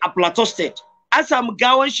ƙauye a Plateau State. An samu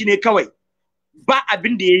gawan shi ne kawai. Ba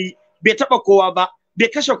abin da yayi, bai taba kowa ba, bai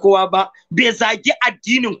kashe kowa ba, bai zagi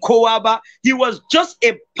addinin kowa ba. He was just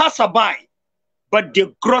a passerby. But they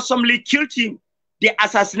gruesomely killed him. They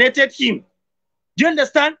assassinated him. Do you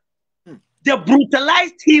understand? They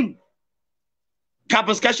brutalized him.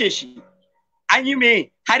 Kafin su kashe shi. An yi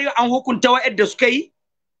me har yau an hukunta wa'yanda suka yi?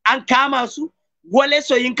 An kama su? Wole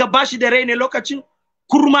Soyinka ba shi da rai ne lokacin?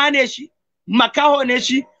 Kurma ne shi? Makaho ne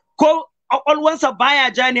shi? Ko ƙwaƙwalwansa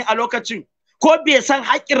baya ja ne a lokacin? Ko bai san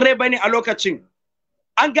haƙƙin rai ba ne a lokacin?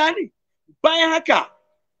 An gane? Bayan haka,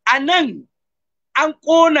 a nan an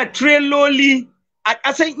ƙona tireloli a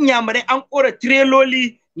ƙasar Inyamurai, an ƙona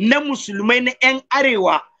tireloli na musulmai na 'yan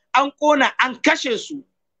arewa, an ƙona an kashe su.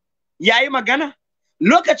 Yayi magana?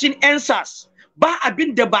 Lokacin 'yan SARS ba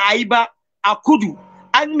abin da ba a yi ba a kudu,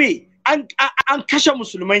 an kashe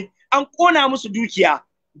musulmai, an ƙona musu dukiya,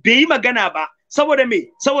 bai yi magana ba, saboda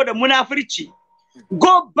me? Saboda munafurci.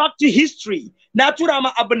 Go back to history, na tura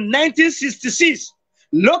ma abin 1966,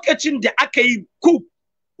 lokacin da aka yi coup,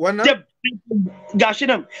 the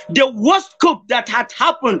worst coup that had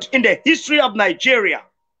happened in the history of Nigeria.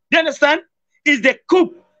 Do you understand? Is the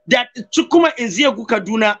coup that Chukuma Nzegu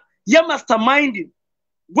Kaduna, ya masterminding,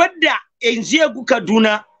 wadda Nzegu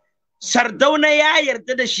Kaduna, Sardauna ya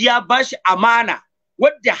yarda da shi ya bashi amana,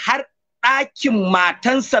 wadda har ɗakin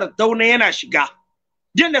matan Sardauna yana shiga.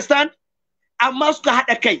 Do you understand? Amma suka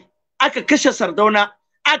haɗa kai, aka kashe Sardauna,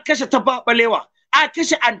 aka kashe Tafawa Balewa, aka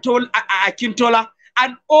kashe Akintola,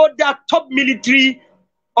 and other top military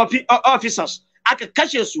officers. Aka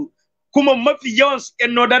kashe su, kuma mafi yawansu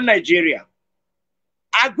in northern Nigeria.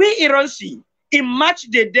 Agui Ironsi, in March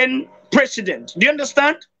the then president, do you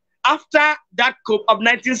understand? After that coup of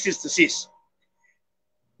 1966,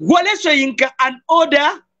 Wole Soyinka and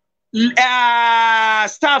other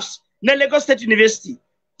staffs na Lagos State University,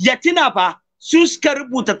 yatina ba su suka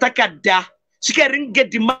rubuta takarda, suka ringa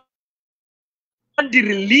demand the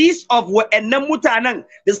release of wa'annan mutanen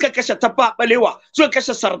da suka kashe Tafawa Balewa, suka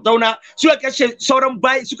kashe Sardauna, suka kashe sauran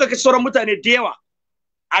mutane da yawa.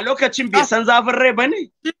 A lokacin bai san zafin rai ba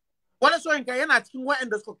ne? Wole Soyinka yana cikin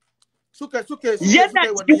wa'anda suka yana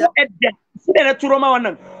cikin wa'anda suka na turo ma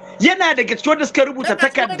wannan. Yana daga cikin wanda suka rubuta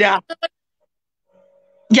takarda.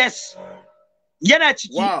 Yes. Yana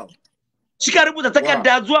ciki. Wow. Suka rubuta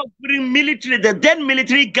takarda zuwa gurin military, the then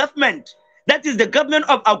military government. That is the government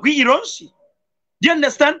of Agui Ironsi. Do you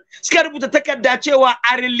understand? Suka rubuta takarda cewa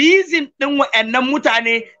a releasing din wa'annan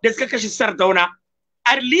mutane da suka kashe Sardauna.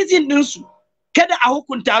 A releasing din su, kada a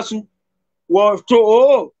hukunta su.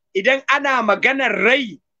 Wato, idan ana maganar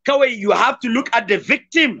rai, kawai you have to look at the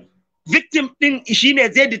victim. Victim din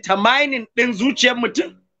shine zai determining din zuciyar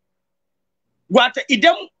mutum. Wata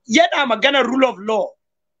idan yana maganar rule of law,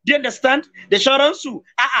 do you understand? Da sauransu,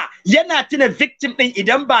 yana tuna victim din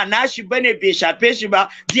idan ba nashi bane bai shafe shi ba,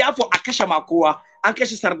 therefore a kashe makowa. An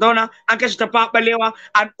kashe Sardauna, an kashe Tafawa Balewa,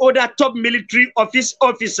 and other top military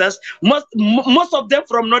officers, most of them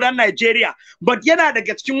from northern Nigeria. But yana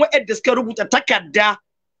daga cikin wa'anda suka rubuta takarda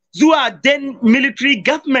zuwa then military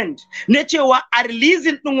government na cewa a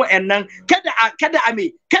releasing din wa'annan kada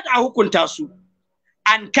a hukunta su.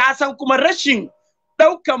 An kasan kuma rashin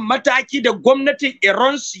daukan mataki da gwamnatin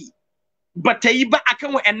Ironsi bata yi ba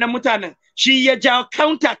akan wa'annan mutanen, shi ya jawo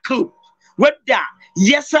counter coup wadda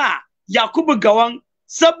yasa Yakubu Gawan,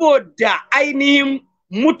 saboda ainihin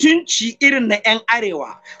mutunci irin na 'yan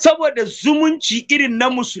arewa, saboda zumunci irin na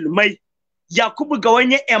musulmai, Yakubu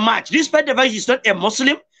Gawan ya emerge. Despite the fact he's not a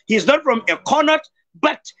Muslim, he's not from a Connaught,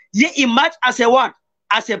 but ya emerge as a what?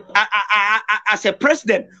 As a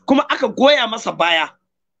president, kuma aka goya masa baya.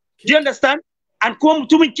 Do you understand? And kuma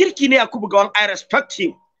mutumin kirki ne Yakubu Gawan, I respect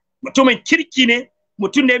him. Mutumin kirki ne,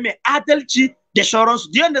 mutum ne mai adalci da sauransu.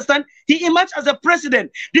 Do you understand? He emerged as a president.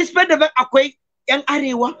 Despite the fact akwai 'yan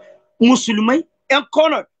arewa, musulmai, 'yan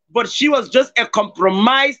Connaught, but she was just a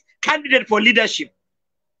compromised candidate for leadership.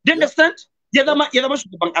 Do you understand? Ya zama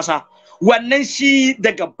shugaban ƙasa. Wannan shi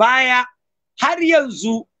daga baya har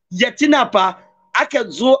yanzu ya tuna fa aka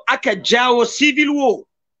zo aka jawo civil war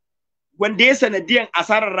wanda ya sanadiyan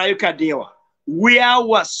asarar rayuka da yawa. Where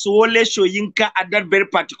was Wole Soyinka at that very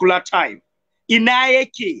particular time? Ina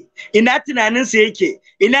yake, ina tunaninsa yake,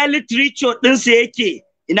 ina literature ɗinsa yake,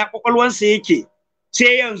 ina ƙwaƙwalwansa yake.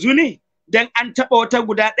 Sai yanzu ne dan an taɓa wata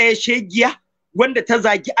guda ɗaya shegiya wanda ta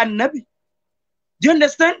zagi annabi. Do you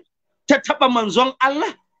understand? Ta taɓa manzon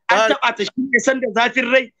Allah, an taɓa ta shi ne san da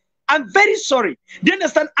zafin rai. I'm very sorry. Do you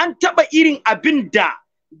understand? An taɓa irin abin da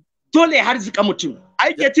dole ya harzika mutum. Are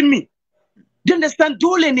you getting me? Do you understand?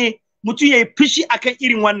 Dole ne mutum yayi fushi akan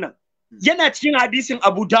irin wannan. Yana cikin hadisin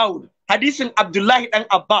Abu Dawud, hadisin Abdullahi dan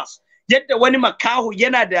Abbas, yadda wani makaho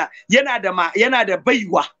yana da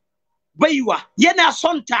baiwa yana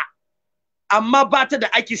son ta amma ba ta da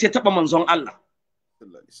aiki sai taba manzon Allah.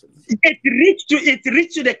 It reached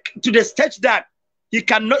to the stage that he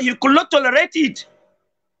could not tolerate it.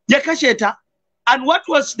 Ya kashe ta. And what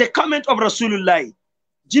was the comment of Rasulullah?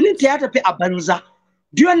 Jinin ta ya tafi a banza.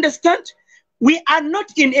 Do you understand? We are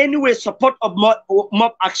not in any way support of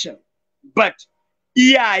mob action, but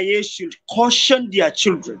iyaye should caution their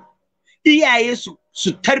children. Iyaye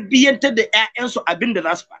su tarbiyyantar da ƴaƴansu abin da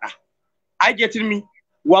za su faɗa. I get me?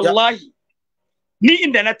 Wallahi, ni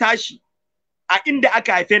inda na tashi, a inda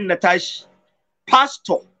aka haife ni na tashi,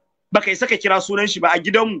 pastor baka isa ka kira sunan shi ba a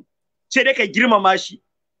gidanmu, sai dai ka girmama shi.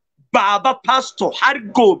 Baba pastor har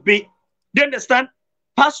gobe. Do you understand?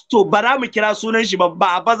 Pastor ba za mu kira sunan shi ba,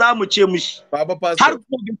 baba za mu ce mushi. Baba pastor. Har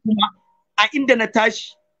gobe kuma a inda na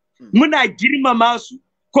tashi, muna girmama su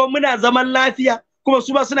ko muna zaman lafiya kuma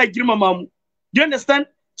su ba suna girmama mu. Do you understand?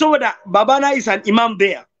 Saboda babana is an imam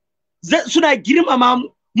there. Suna girmama mu,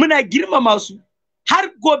 muna girmama su. Har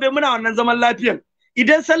gobe muna wannan zaman lafiyan.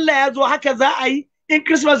 Idan sallah ya zo haka za a yi, in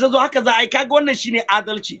Christmas ya zo haka za a yi. Kaga wannan shine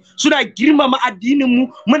adalci. Suna girmama addinin mu,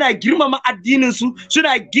 muna girmama addinin su,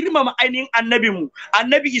 suna girmama ainihin annabin mu.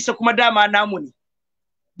 Annabi Isa kuma dama namu ne.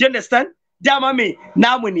 Do you understand? Dama me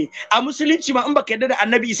namu ne. A musulunci ma in baka yarda da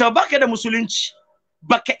annabi Isa baka da musulunci.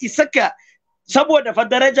 Baka isa ka, saboda fa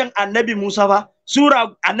darajar annabi Musa fa,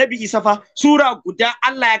 annabi Isa fa, sura guda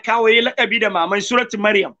Allah ya kawo ya lakabi da maman suratu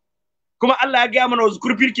Maryam. Kuma Allah ya gaya mana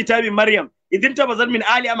uzkur fil kitabi Maryam idin tabazal min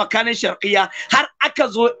ali makanan sharqiyya, har aka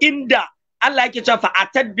zo inda Allah yake cewa fa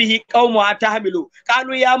atad bihi qaumuha tahmilu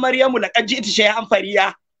qalu ya maryamu laqad ji'ti shay'an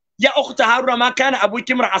fariya ya ukhta haruna ma kana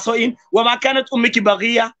abuki mar'asoin wa ma kanat ummuki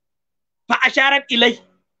baghiya fa asharat ilay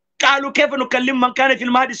qalu kayfa nukallim man kana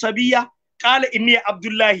fil mahdi sabiyya قال إني عبد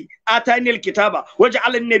الله آتاني الكتاب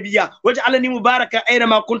وجعلني نبيا وجعلني مباركا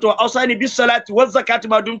أينما كنت وأوصاني بالصلاة والزكاة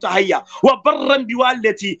ما دمت حيا وبرا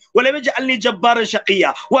بوالدتي ولم يجعلني جبارا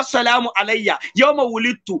شقيا والسلام علي يوم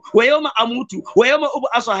ولدت ويوم أموت ويوم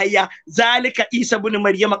أبعث حيا ذلك عيسى بن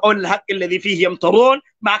مريم قول الحق الذي فيه يمترون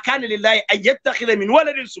ما كان لله أن يتخذ من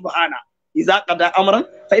ولد سبحانه إذا قضى أمرا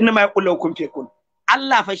فإنما يقول له كن فيكون.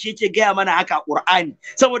 Allah fa shi yake gaya mana haka a Qur'ani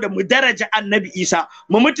saboda mu daraja Annabi Isa,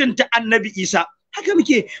 mu mutunta Annabi Isa. Haka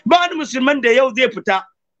muke. Ba wani musulman da yau zai fita,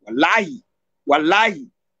 wallahi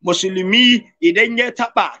musulmi idan ya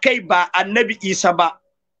taba kai ba Annabi Isa ba,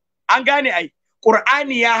 an gane ai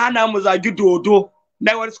Qur'ani ya hana mu zagi dodo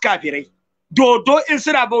na wasu kafirai. Dodo in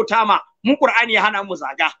suna bauta ma, mu Qur'ani ya hana mu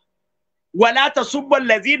zaga. ولا تسبوا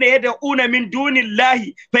الذين يدعون من دون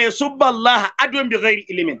الله فيسبوا الله عدوا بغير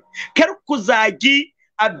علم. kar ku zagi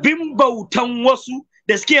abin bautan wasu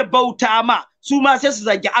da suke bauta ma, su ma sai su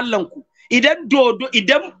zagi Allahnku. Idan dodo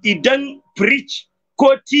idan preach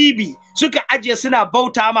ko TV suka aje suna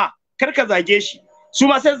bauta ma, kar ka zage shi, su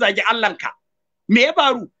ma sai su zagi Allahnka. Me ya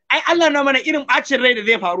faru? Ai Allah na mana irin bacin rai da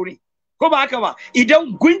zai faru ne, ko ba haka ba?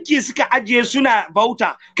 Idan gunki suka ajiye suna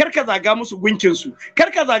bauta, kar ka zaga musu gunkin su,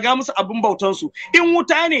 kar ka zaga musu abin bautan su. In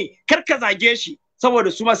wuta ne, kar ka zage shi,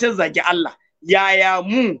 saboda su ma sai zagi Allah. Yaya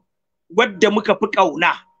mu wadda muka fi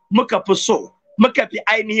kauna, muka fi so, muka fi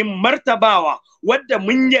ainihin martabawa, wadda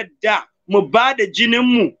mun yadda mu bada jinin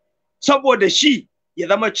mu saboda shi, ya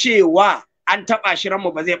zama cewa an taba shi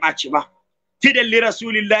ranmu ba zai ɓaci ba. Fidan li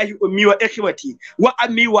rasulillahi ummi wa ikhwati wa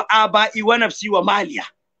ammi wa aba'i wa nafsi wa maliya.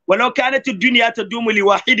 ولو كانت الدنيا تدوم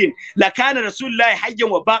لواحد لكان رسول الله حيا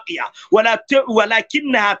وباقيا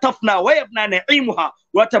ولكنها تفنى ويبنى نعيمها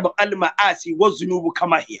وتبقى المآسي والذنوب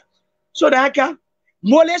كما هي. So da haka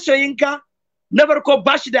Wole Soyinka na farko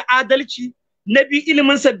bashi da adalci, na biyu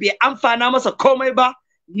iliminsa bai amfana masa komai ba,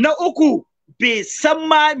 na uku bai san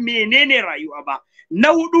ma menene rayuwa ba, na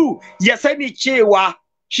hudu ya sani cewa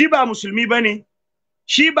shi ba musulmi bane,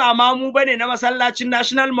 shi ba mamu bane na masallacin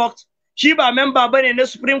National Mosque, shi ba member bane na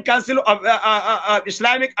Supreme Council of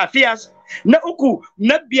Islamic Affairs. Na uku,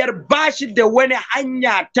 na biyar bashi da wani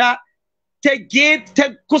hanya ta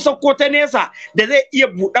kusa ko ta nesa da zai iya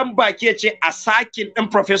buɗan baki ya ce a sakin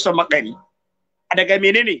ɗin Professor Maqari. Daga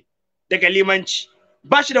menene? Daga limanci.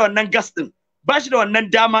 Bashi da wannan gas ɗin, bashi da wannan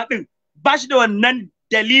dama ɗin, bashi da wannan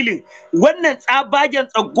dalilin. Wannan tsabagen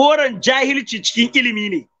tsagoran jahilci cikin ilimi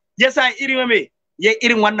ne yasa ya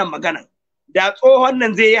irin wannan maganan. Da tsohon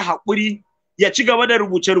nan zai yi haƙuri ya ci gaba da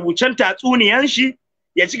rubuce-rubucen tatsuniyan shi,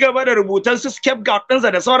 ya ci gaba da rubutan su scapegoat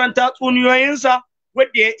ɗinsa da sauran tatsuniyoyinsa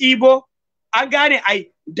wadda ya ibo, an gane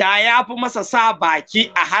ai da ya fi masa sa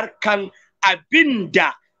baki a harkan abin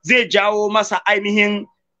da zai jawo masa ainihin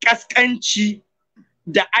kaskanci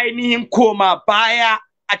da ainihin koma baya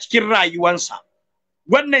a cikin rayuwansa.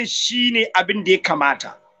 Wannan shine abin da ya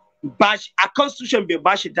kamata. A constitution bai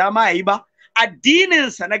bashi dama yayi ba,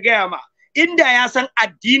 addininsa na gaya ma, inda ya san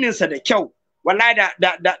addininsa da kyau, wallahi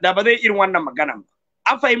da ba zai irin wannan magana ba.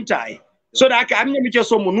 An fahimta ai. So da haka an muke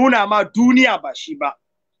so mu nuna ma duniya ba shi ba.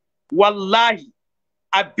 Wallahi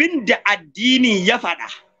abinda addini ya faɗa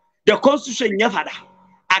da constitution ya faɗa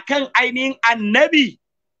akan ainihin annabi,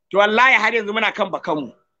 to wallahi har yanzu muna kan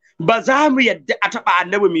bakanmu. Ba za mu yadda a taɓa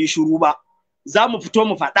annabi mai shiru ba. Za mu fito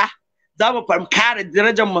mu faɗa, za mu kare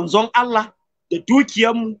darajar manzon Allah da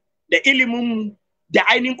dukiyarmu da iliminmu da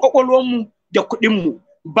ainihin ƙwaƙwalwarmu da kuɗinmu.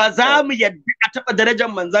 Ba za mu yadda a taɓa darajar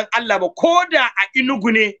manzon Allah ba, ko da a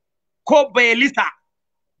Enugu ne ko Bayelisa,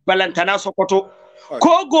 balantana Sokoto.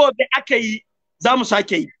 Ko gobe aka yi, za mu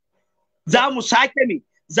sake yi. Za mu sake ne,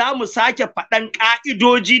 za mu sake faɗan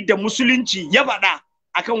ƙa'idoji da musulunci ya faɗa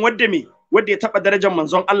akan wadda ya taɓa darajar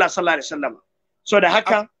manzon Allah sallallahu alaihi wasallam. So da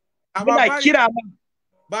haka muna kira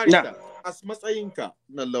barista as matsayinka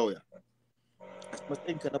na lawyer, as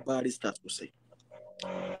matsayinka na barista sosai.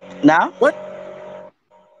 Na? What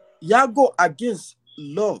ya go against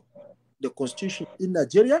law, the constitution in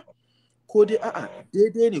Nigeria? Ko dai a'a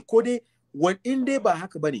daidai ne, ko dai in dai ba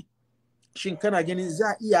haka bane, shin kana ganin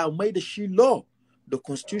za a iya mai da shi law da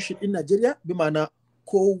constitution in Nigeria, bi ma'ana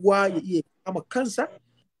kowa ya iya kama kansa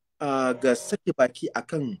ga sake baki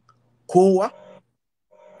akan kowa,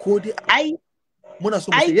 ko dai ai muna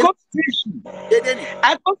so mu constitution daidai ne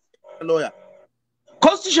ai lawyer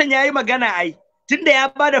constitution yayi magana ai tunda ya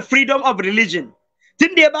bada freedom of religion,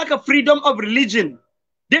 tunda ya baka freedom of religion,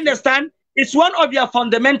 do you understand? It's one of your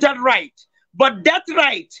fundamental right, but that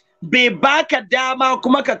right bai baka dama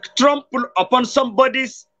kuma ka trample upon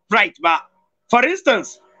somebody's right ba. For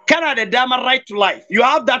instance, kana da damar right to life, you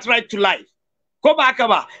have that right to life, ko ba haka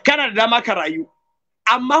ba, kana da dama ka rayu,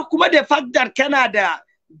 amma kuma the fact that kana da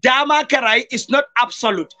dama ka rayu is not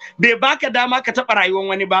absolute. Bai baka dama ka taɓa rayuwar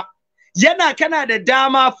wani ba. Kana da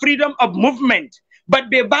dama freedom of movement, but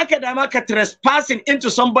bai baka dama ka trespassing into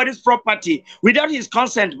somebody's property without his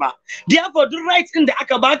consent ba. Therefore, the rights in da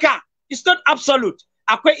aka baka is not absolute.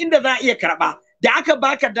 Akwai inda za a iya karɓa. Da aka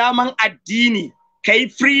baka daman addini, kai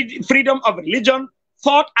freedom of religion,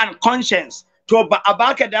 thought and conscience, to ba a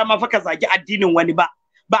baka dama fa ka zagi addinin wani ba.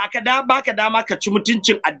 Ba a baka dama ka ci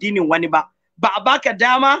mutuncin addinin wani ba. Ba a baka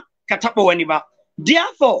dama ka taɓa wani ba.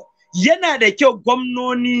 Therefore, yana da kyau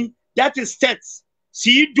gwamnoni, that is states, su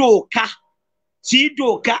yi doka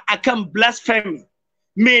akan blasphemy.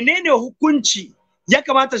 Menene hukunci ya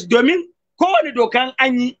kamata su, domin kowane dokan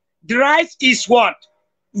an yi, the right is what?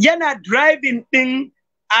 Yana driving din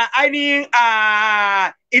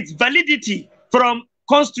its validity from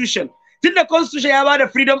constitution. Tunda constitution ya bada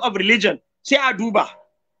freedom of religion, sai a duba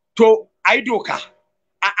to ai doka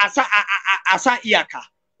a sa iyaka.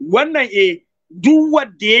 Wannan duk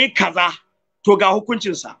wanda ya kaza to ga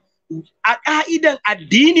hukuncinsa. A ka'idan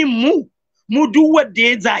addinin mu duk wanda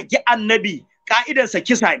ya zagi annabi, ka'idansa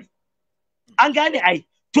kisa ne. An gane ai.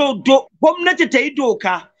 To gwamnati ta yi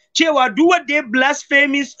doka cewa duk wanda ya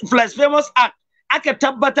blasphemous act aka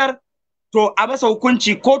tabbatar, to a masa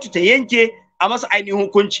hukunci, kotu ta yanke a masa ainihin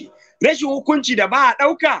hukunci. Rashin hukunci da ba a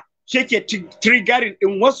ɗauka shi ke triggering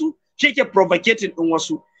ɗin wasu, shi ke provocating ɗin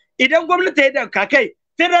wasu. Idan gwamnati ya dauka kai,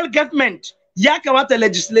 federal government ya kamata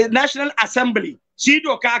National Assembly su yi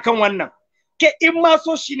doka akan wannan. Ke in ma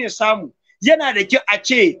so shine samu, yana da kyau a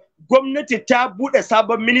ce gwamnati ta buɗe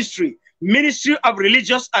sabon Ministry of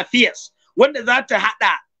Religious Affairs, wanda za ta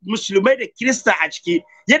haɗa musulmai da Kirista a ciki,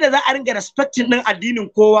 yadda za a ringa respecting ɗin addinin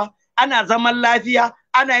kowa, ana zaman lafiya,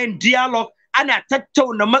 ana yin dialogue, ana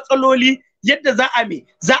tattauna matsaloli yadda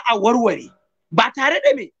za a warware, ba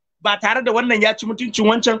tare da wannan ya ci mutuncin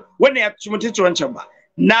wancan, wannan ya ci mutuncin wancan ba.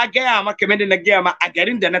 Na gaya maka, kamar da na gaya ma, a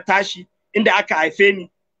garin da na tashi inda aka haife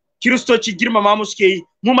ni, Kiristoci girmama mu suke yi,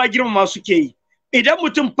 mu ma girmama suke yi. Idan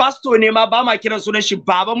mutum pastor ne ma ba ma kiran sunan shi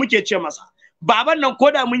baba, muke ce masa baban nan,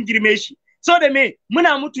 ko da mun girme shi, saboda me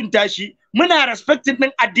muna mutunta shi, muna respecting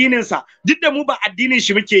din addinin sa, duk da mu ba addinin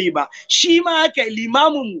shi muke yi ba. Shi ma haka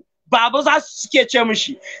limamin mu baba za su suke ce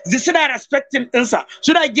mishi, suna respecting din sa,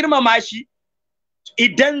 suna girmama shi.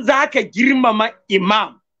 Idan zaka girmama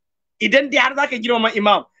imam, idan dai har zaka girmama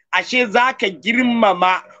imam, ashe zaka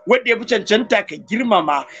girmama wanda ya fi cancanta ka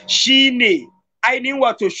girmama, shine ainihin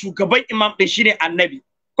wato shugaban imam din, shine annabi,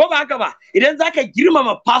 ko ba haka ba? Idan zaka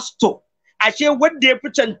girmama pastor, ashe wanda ya fi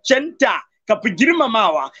cancanta ka fi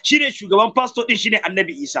girmamawa shine shugaban pastor din, shine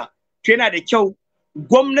annabi Isa. To yana da kyau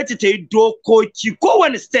gwamnati ta yi dokoki,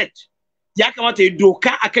 kowane state ya kamata yi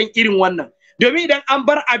doka akan irin wannan, domin idan an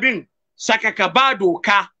bar abin sakaka ba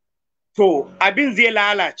doka, to abin zai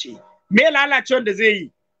lalace. Me lalace wanda zai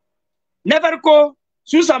yi? Na farko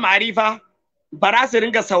su samari fa ba za su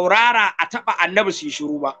ringa saurara a taɓa annabi su yi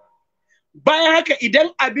shiru ba. Bayan haka idan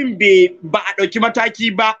abin ba a ɗauki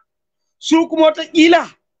mataki ba, su kuma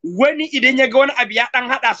wataƙila wani idan ya ga wani abu ya ɗan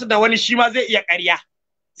haɗa su da wani shi ma zai iya ƙarya.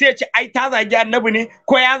 Sai ya ce ai ta zagi annabi ne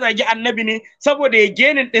ko ya zagi annabi ne saboda ya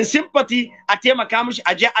genin ɗin sympathy a taimaka mishi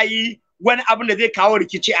a je a yi wani abin da zai kawo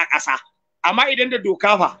rikici a ƙasa. Amma idan da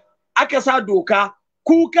doka fa, aka sa doka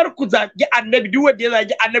kar ku zagi annabi, duk wanda ya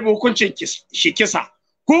zagi annabi hukuncin shi kisa.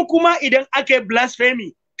 Ko kuma idan aka yi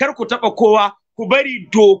blasphemy kar ku taɓa kowa, ku bari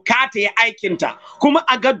doka ta yi aikinta, kuma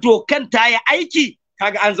a ga dokan ta yi aiki,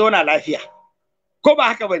 kaga an zauna lafiya. Ko ba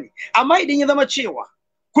haka bane? Amma idan ya zama cewa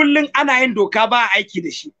kullum ana yin doka ba aiki da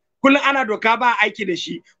shi, kullum ana doka ba aiki da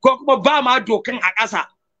shi, ko kuma ba ma dokan a ƙasa,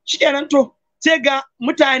 shikenan to sai ga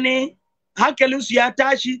mutane hankalinsu ya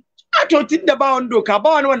tashi, a to tunda ba wani doka, ba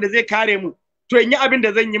wani wanda zai kare mu, to in yi abin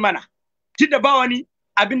da zan yi mana, tunda ba wani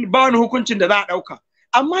hukuncin da za a ɗauka.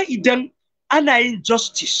 Amma idan ana yin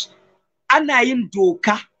justice, ana yin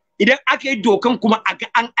doka, idan aka yi dokan kuma a ga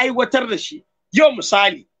an aiwatar da shi. Yau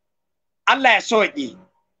misali, Allah ya sauke,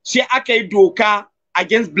 sai aka yi doka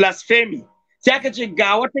against blasphemy, sai aka ce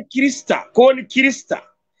ga wata Kirista ko wani Kirista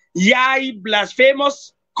ya yi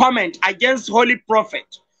blasphemous comment against Holy Prophet,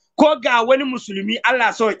 ko ga wani Musulmi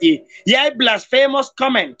Allah sauke ya yi blasphemous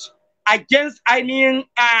comment against ainihin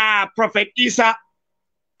Prophet Isa,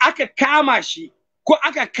 aka kama shi ko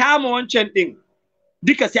aka kama wancan ɗin,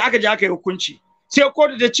 duka sai aka je aka yi hukunci, sai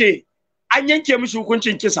kotu ta ce an yanke mishi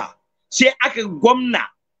hukuncin kisa, sai aka gwamna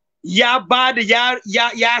ya bada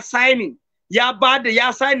ya signing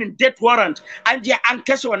death warrant, an je an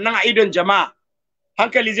kashe wannan a idon jama'a.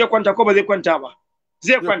 Hankali zai kwanta ko ba zai kwanta ba?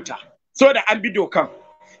 Zai kwanta, so da an bi dokan.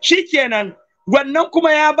 Shikenan wannan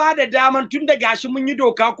kuma ya bada daman tun da gashi mun yi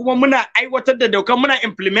doka kuma muna aiwatar da dokan, muna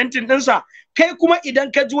implementing ɗinsa, kai kuma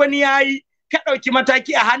idan ka ji wani yayi ka ɗauki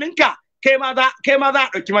mataki a hannunka, kai ma za a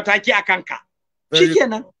ɗauki mataki a kanka.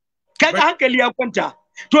 Shikenan kaga hankali ya kwanta.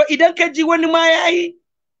 To idan ka ji wani ma yayi,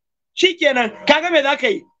 shikenan kaga me za ka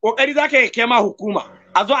yi? Kokari za ka yi kai ma hukuma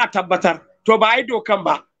a zo a tabbatar. To ba a yi dokan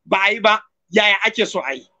ba a yi ba, yaya ake so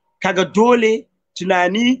a yi? Kaga dole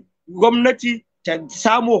tunani gwamnati ta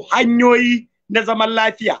samu hanyoyi na zaman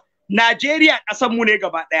lafiya. Najeriya ƙasar mu ne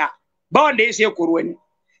gaba ɗaya, ba wanda ya isa ya kori wani.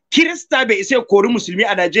 Kirista bai isa ya kori musulmi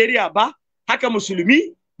a Najeriya ba, haka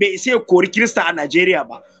musulmi bai isa ya kori Kirista a Najeriya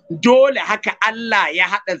ba. Dole haka Allah ya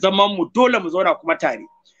haɗa zaman mu, dole mu zauna kuma tare.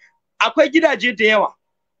 Akwai gidaje da yawa,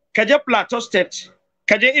 ka je Plateau State,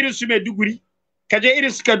 ka je irin su Maiduguri, ka je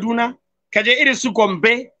irin su Kaduna, ka je irin su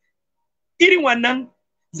Gombe, irin wannan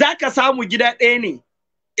za ka samu gida ɗaya ne,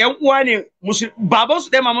 ƴan uwa ne, baban su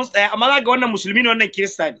ɗaya maman su ɗaya, amma za ga wannan musulmi ne wannan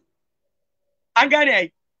Kirista ne. An gane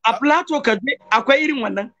ai, a Plateau ka je akwai irin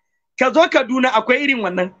wannan, ka zo Kaduna akwai irin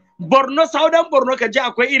wannan, Borno, Southern Borno ka je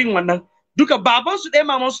akwai irin wannan, duka baban su ɗaya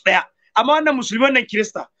maman su ɗaya, amma wannan musulmi wannan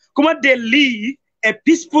Kirista, kuma they live a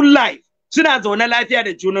peaceful life, suna zaune lafiya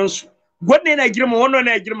da junansu. Wannan yana girmama wannan,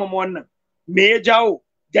 yana girmama wannan. Me ya jawo?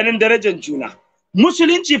 Ganin darajar juna.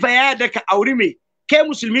 Musulunci fa ya yarda ka auri me? Kai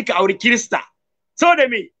musulmi ka auri Kirista. Saboda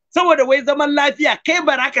me? Saboda wai zaman lafiya, kai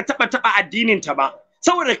ba za ka taɓa addinin ta ba.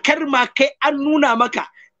 Saboda kar ma kai an nuna maka,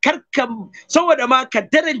 saboda ma ka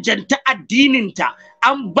darajanta addinin ta,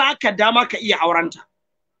 an baka dama ka iya aurenta.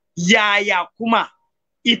 Yaya kuma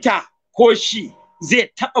ita ko shi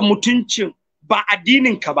zai taɓa mutuncin ba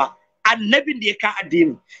addinin ka ba, annabin da ya ka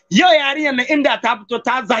addinin? Yau yarinyar nan inda ta fito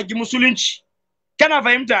ta zagi musulunci, kana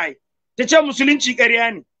fahimta ai, ta ce musulunci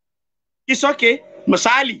ƙarya ne, it's okay.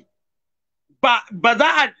 Misali, ba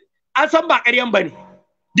za an san ba ƙaryan ba ne, do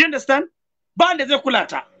you understand? Ba wanda zai kula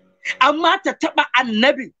ta, amma ta taɓa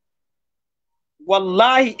annabin,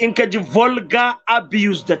 wallahi in ka ji vulgar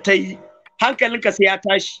abuse da ta yi, hankalinka sai ya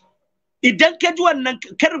tashi. Idan ka ji wannan,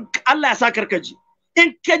 kar Allah ya sa karka ji,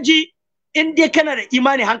 in ka ji, in dai kana da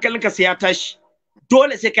imani, hankalinka sai ya tashi.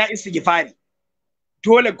 Dole sai ka istighfari.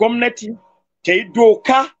 Dole gwamnati ta yi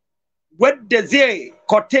doka wadda zai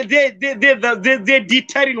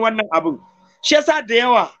deterring wannan abin. Shi yasa da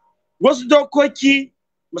yawa wasu dokoki,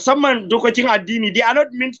 musamman dokokin addini, they are not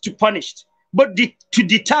meant to punish, but to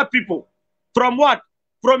deter people from what?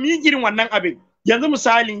 From yin irin wannan abin. Yanzu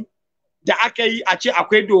misali da aka yi a ce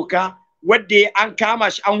akwai doka wadda an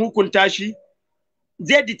kama shi, an hukunta shi,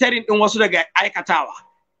 zai deterring din wasu daga aikatawa.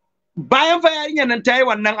 Bayan fa yarinyar nan ta yi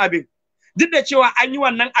wannan abin, duk da cewa an yi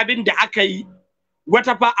wannan abin da aka yi,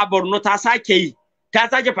 wata fa a Borno ta sake yi, ta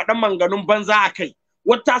sake faɗan manganun banza a kai,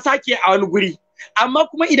 wata ta sake a wani guri. Amma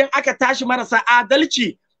kuma idan aka tashi marasa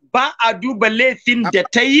adalci, ba a duba laifin da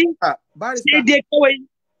ta yi, sai dai kawai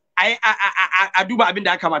a duba abin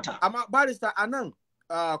da aka mata. Amma barista anan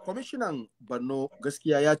commissioner Borno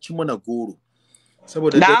gaskiya ya ci mana goro.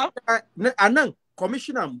 Saboda anan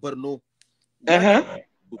commissioner Borno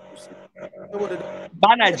saboda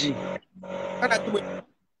bana ji. Kana ji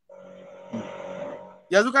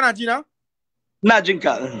yanzu kana ji na? Ina jin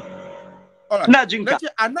ka. Ina jin ka. Nace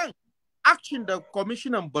anan action da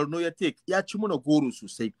commissioner Borno ya take ya ci mana goro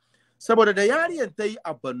sosai. Saboda da yariyan ta yi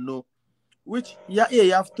a Borno which ya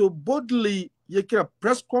fito boldly ya kira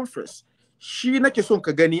press conference shi nake son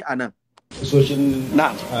ka gani anan. Soshin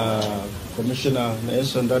commissioner na 'yan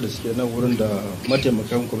sanda da suke nan wurin da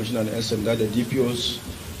mataimakan commissioner na 'yan sanda da DPOs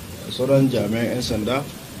sauran jami'an 'yan sanda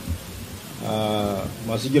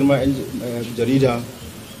masu girma 'yan jarida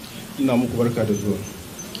ina muku barka da zuwa.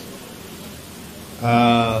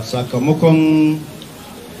 Sakamakon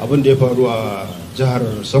abin da ya faru a jihar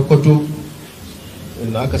Sokoto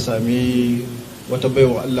inda aka sami wata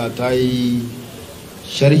baiwa Allah ta yi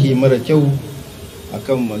sharhi mara kyau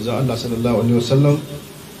akan manzon Allah sallallahu alaihi wasallam,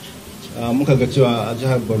 muka ga cewa a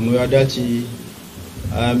jihar Borno ya dace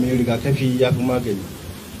mai rigakafi ya fi magani.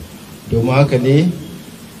 Domin haka ne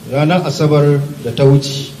ranar Asabar da ta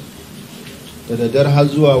wuce da daddare har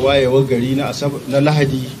zuwa wayewar gari na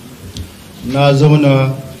Lahadi na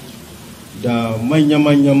zauna da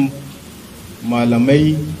manya-manyan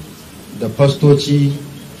malamai da fastoci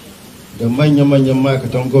da manya-manyan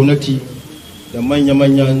ma'aikatan gwamnati da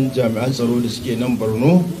manya-manyan jami'an tsaro da suke nan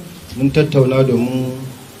Borno mun tattauna domin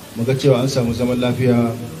mu ga cewa an samu zaman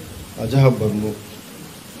lafiya a jihar Borno.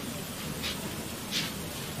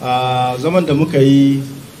 A zaman da muka yi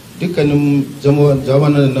dukkanin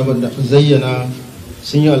zamanin da zayyana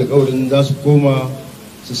sun yi alkawarin za su koma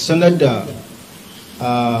su sanar da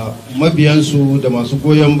mabiyansu da masu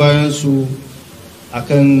goyon bayansu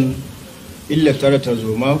akan illar tare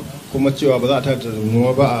tarzoma, kuma cewa ba za a tare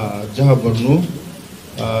tarzoma ba a jihar Borno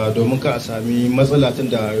domin ka a sami matsala tun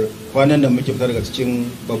da kwanan da muke fitar daga cikin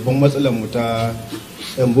babban matsalar mu ta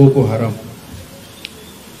 'yan Boko Haram.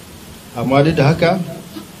 Amma duk da haka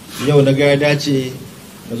yau na ga ya dace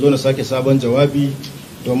na zo na sake sabon jawabi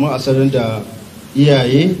domin a sanar da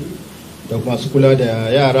iyaye da masu kula da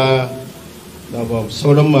yara da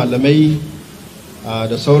sauran malamai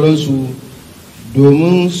da sauransu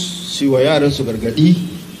domin su wa yaransu gargadi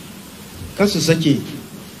kar su sake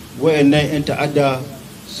wayannan 'yan ta'adda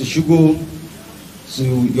su shigo su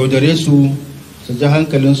yaudare su ja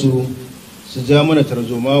hankalinsu su ja mana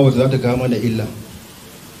tarzoma wadda za ta kawo mana illa.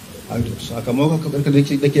 Sakamakon karkar da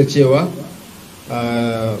ke cewa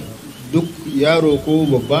duk yaro ko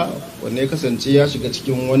babba wanda ya kasance ya shiga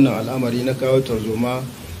cikin wannan al'amari na kawo tarzoma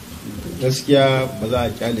gaskiya ba za a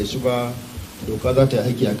kyale shi ba, doka za ta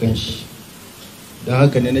yi aiki a kan shi. Don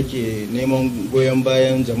haka ne nake neman goyon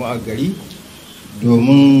bayan jama'ar gari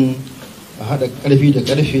domin a haɗa ƙarfi da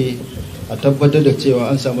ƙarfe a tabbatar da cewa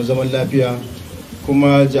an samu zaman lafiya,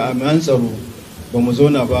 kuma jami'an tsaro ba mu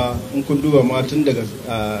zauna ba. In kun duba ma tun daga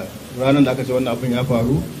ranar da aka ce wannan abin ya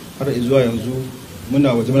faru har zuwa yanzu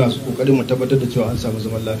muna waje muna kokarin mu tabbatar da cewa an samu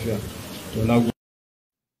zaman lafiya. To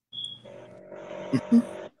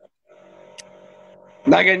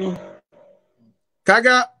na gani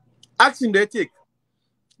kaga action da ya take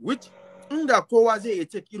which inda kowa zai iya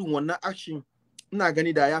take irin wannan action, ina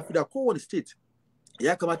gani da ya fi da kowane state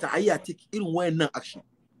ya kamata a yi a take irin wayannan action.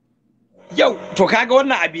 Yau to kaga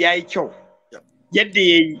wannan abu yayi kyau yadda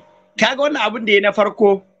yayi. Kaga wannan abin da yayi na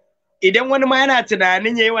farko, idan wani ma yana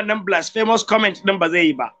tunanin yayi wannan blasphemous comment din ba zai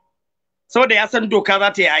yi ba saboda ya san doka za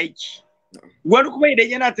ta yi aiki. Wani kuma idan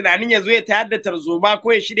yana tunanin ya zo ya tayar da tarzoma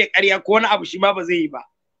ko ya shirya ƙarya ko wani abu, shi ma ba zai yi ba.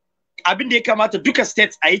 Abin da ya kamata duka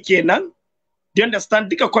states a yi kenan, do understand,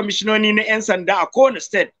 duka kwamishinoni na 'yan sanda a kowane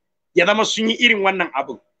state ya zama sun yi irin wannan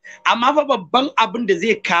abin. Amma fa babban abin da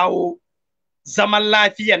zai kawo zaman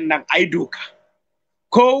lafiyan nan ai doka.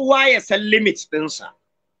 Kowa ya san limits ɗinsa,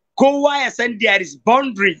 kowa ya san there is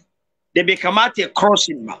boundary da bai kamata ya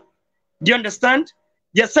crossing ba. Do you understand?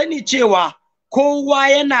 Ya sani cewa kowa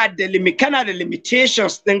yana da kana da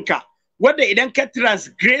limitations ɗinka, wanda idan ka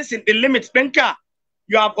transgressing the limits ɗinka,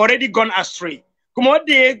 you have already gone astray. Kuma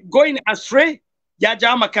wanda ya going astray ya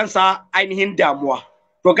ja ma kansa ainihin damuwa.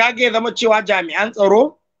 To kage ya zama cewa jami'an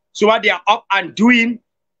tsaro su ma they are up and doing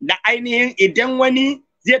na ainihin idan wani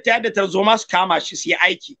zai tayar da tarzoma su kama shi su yi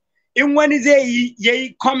aiki. In wani zai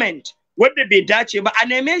yi comment wanda bai dace ba a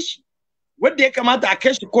neme shi, wanda ya kamata a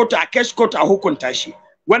kai shi kotu a hukunta shi.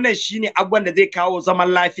 Wannan shine abubuwan da zai kawo zaman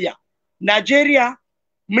lafiya. Najeriya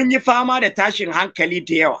mun yi fama da tashin hankali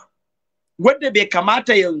da yawa, wanda bai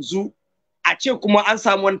kamata yanzu a ce kuma an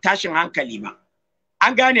samu wani tashin hankali ba.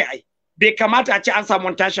 An gane ai, bai kamata a ce an samu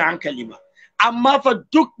wani tashin hankali ba. amma fa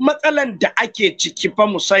duk matsalan da ake ciki fa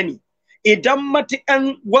mu sani idan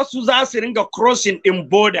matukan wasu za su ringa crossing din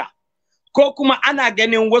border ko kuma ana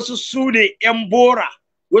ganin wasu su ne yan bora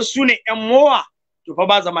wasu su ne yan mowa to fa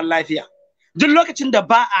ba zaman lafiya duk lokacin da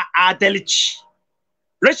ba a adalci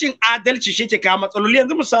rashin adalci shi ke kawo matsaloli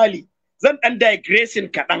yanzu misali zan dan digressing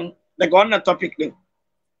kaɗan daga wannan topic din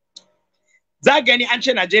za gani an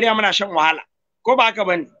ce Najeriya muna shan wahala ko ba haka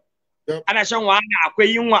bane ana shan wahala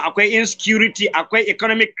akwai yunwa akwai insecurity akwai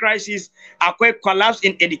economic crisis akwai collapse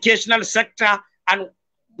in educational sector and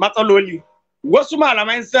matsaloli wasu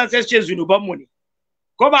malamai sun sai ce zunuban mu ne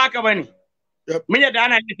ko ba haka bane mun yadda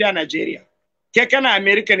ana nufi a Najeriya ke kana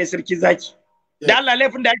America ne sarki zaki da Allah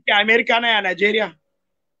laifin da ake a America na ya Najeriya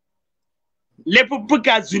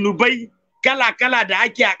laifuffuka zunubai kala-kala da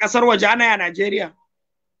ake a kasar waje ana ya Najeriya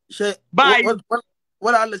ba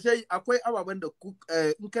wala Allah sai akwai ababen da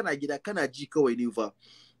in kana gida kana ji kawai ne fa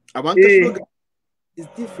amma ka shigo is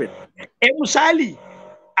different misali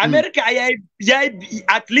America ya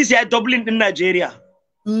at least ya Dublin din Nigeria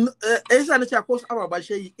yasa nace akwai wasu ababa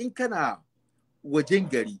shi in kana wajen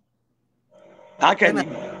gari haka ne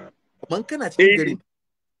man kana cikin gari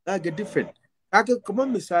ga different haka kamar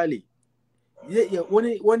misali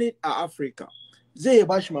wani a Africa zai ya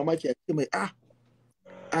bashi mamaki a ce mai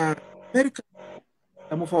America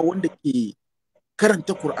amma fa wanda ke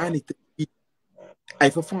karanta Qur'ani ta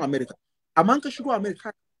haifafin America amma ka shigo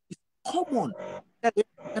America is common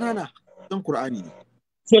kanana don Qur'ani ne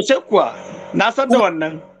sosai kuwa na san da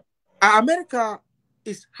wannan a America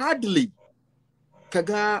is hardly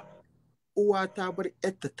kaga uwa ta bar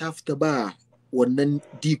yarta ta fita ba wannan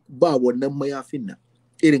mayafin nan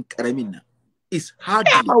irin karamin nan is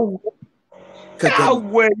hardly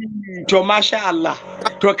to masha Allah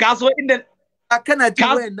to kaso inda kana ji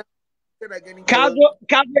wayannan kana ganin ka zo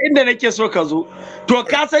inda nake so ka zo to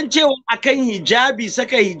ka san cewa akan hijabi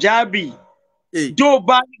saka hijabi do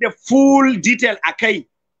ba da full detail akai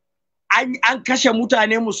an kashe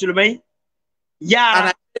mutane musulmai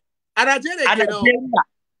yara a Najeriya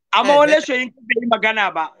amma Wole Soyin ka bai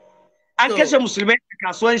magana ba an kashe musulmai a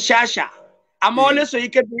kasuwan Shasha amma Wole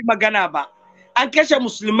Soyin ka bai magana ba an kashe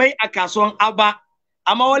musulmai a kasuwan Aba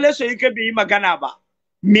amma Wole Soyin ka bai magana ba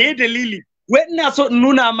me dalili wai ina so in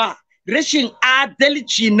nuna ma rashin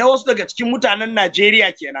adalci na wasu daga cikin mutanen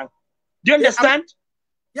Najeriya kenan do you understand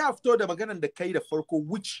ya fito da maganar da kai da farko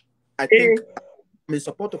which I think I'm in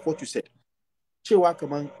support of what you said cewa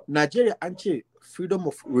kaman Najeriya an ce freedom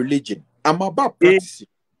of religion amma ba practice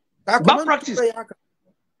ba practice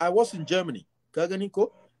I was in Germany ka gani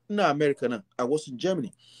ko ina America nan I was in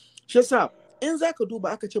Germany shi yasa in zaka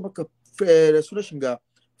duba aka ce maka sunan shiga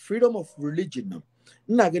freedom of religion nan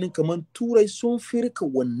ina ganin kaman turai sun firka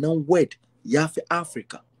wannan word yafi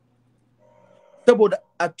Africa saboda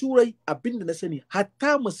a turai abinda na sani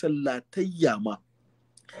hatta masallatayya ma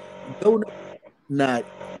dauna na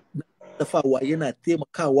dafawa yana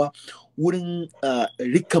taimakawa wurin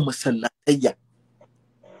rika masallatayya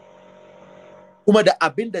kuma da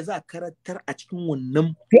abinda za karantar a cikin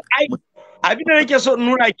wannan abinda nake so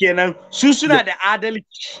nuna kenan su suna da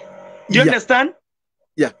adalci do you understand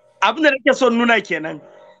abinda nake so nuna kenan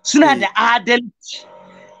suna da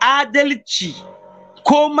adalci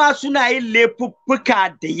ko ma suna yin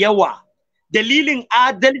laifuffuka da yawa dalilin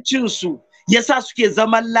adalcinsu yasa suke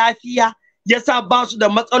zaman lafiya yasa ba su da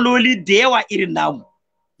matsaloli da yawa irin namu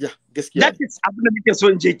gaskiya that is abin da nake so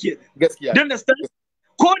in je ke gaskiya don understand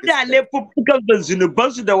ko da laifuffukan da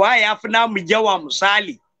zunubansu da waya ya fi namu yawa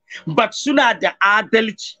misali but suna da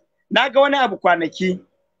adalci na ga wani abu kwanaki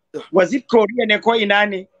was it Korea ne ko ina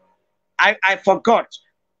ne I forgot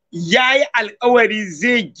yayi alƙawari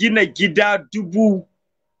zai gina gida 1000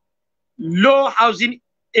 low housing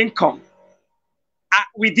income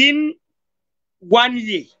within 1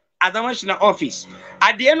 year a zaman shi na office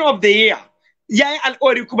at the end of the year yayi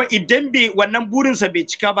alƙawari kuma idan bai wannan burinsa bai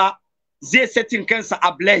cika ba zai setting kansa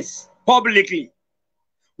ablaze publicly.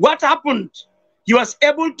 What happened? He was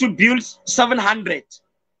able to build 700.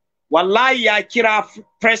 Wallahi ya kira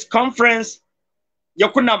press conference ya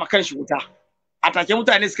kunna makan shi wuta. A take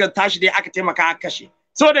mutane suka tashi dai aka taimaka aka kashe.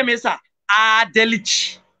 Saboda me yasa?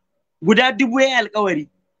 Adalci. Guda 1000 ya alƙawari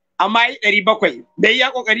amma 700 bai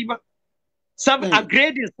ya kokari ba. A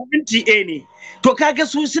grading 70A ne. To kaga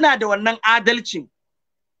su suna da wannan adalcin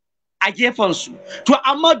a gefen su. To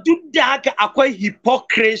amma duk da haka akwai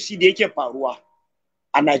hypocrisy da yake faruwa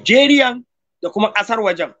a Nigeria da kuma ƙasar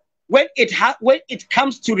wajen. When it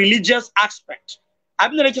comes to religious aspect,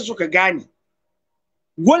 abin da nake so ka gane.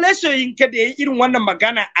 Wole Soyin ka da yayi irin wannan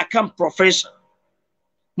magana akan profession.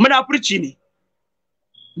 Munafurci ne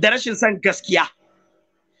da rashin san gaskiya.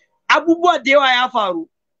 abubuwa da yawa ya faru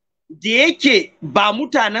da yake ba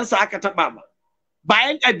mutanensa aka taɓa ba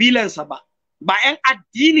 'yan ƙabilansa ba 'yan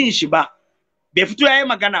addinin shi ba, bai fito ya yi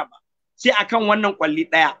magana ba, sai akan wannan kwalli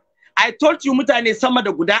ɗaya. I told you mutane sama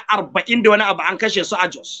da guda 40 da wani abu an kashe su a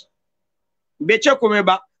Jos. Bai ce kome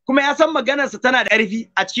ba, kuma ya san maganarsa tana da ƙarfi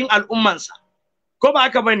a cikin al'ummansa. Ko ba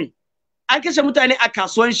haka bane? An kashe mutane a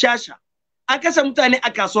kasuwan Shasha, an kashe mutane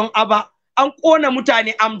a kasuwan Aba, an ƙona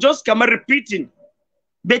mutane. I'm just kamar repeating.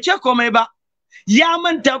 Bai ce komai ba. Ya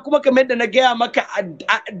manta kuma kamar da na gaya maka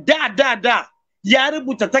da ya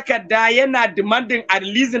rubuta takarda yana demanding a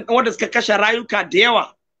releasing ɗin wanda suka kashe rayuka da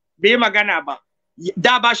yawa. Bai magana ba.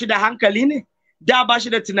 Da ba shi da hankali ne? Da ba shi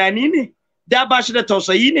da tunani ne? Da ba shi da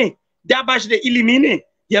tausayi ne? Da ba shi da ilimi ne?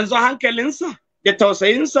 Yanzu hankalinsa da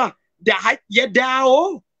tausayinsa da ya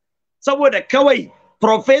dawo saboda kawai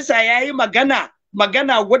professor ya yi magana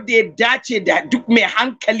wadda ya dace da duk mai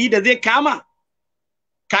hankali da zai kama.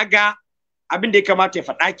 Kaga abin da ya kamata ya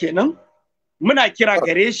faɗa kenan. Muna kira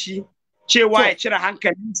gare shi cewa ya cire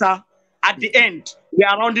hankalinsa. At the end we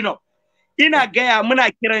are rounding up. Ina gaya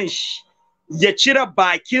muna kiran shi ya cire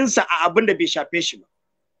bakinsa a abin da bai shafe shi ba.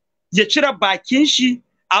 Ya cire bakin shi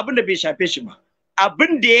a abin da bai shafe shi ba.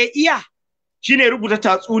 Abin da ya iya shine rubuta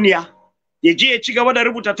tatsuniya. Ya je ya ci gaba da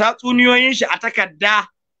rubuta tatsuniyoyin shi a takarda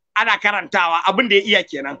ana karantawa. Abin da ya iya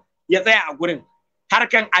kenan. Ya tsaya a gurin.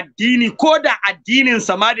 Harkan addini ko da addinin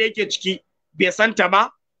sama da yake ciki bai santa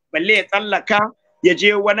ba, balle ya tsallaka ya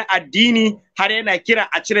je wani addini har yana kira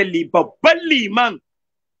a cire babban liman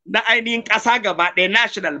na ainihin ƙasa gaba ɗaya,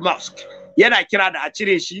 National Mosque. Yana kira da a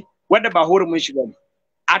cire shi wanda ba hurumin shi ba.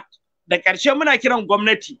 Da ƙarshe muna kiran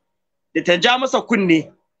gwamnati da ta ja masa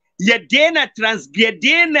kunne ya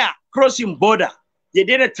daina crossing border, ya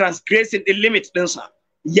daina transgressing din limit ɗinsa,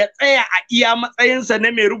 ya tsaya a iya matsayinsa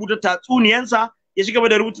na mai rubuta tatsuniyansa, ya shiga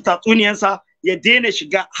da rubuta tatsuniyansa, ya daina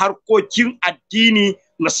shiga harkokin addini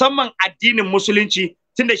musamman addinin musulunci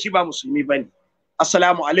tunda shi ba musulmi bane.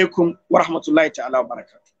 Assalamu alaikum wa rahmatullahi ta'ala wa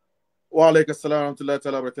barakatuh. Wa alaikum assalam wa rahmatullahi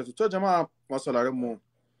ta'ala wa barakatuh. To jama'a masu sauraron mu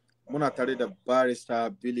muna tare da barista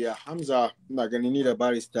Biliya Hamza, ina gani ni da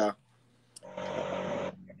barista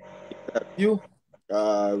biyu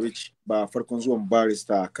which ba farkon zuwan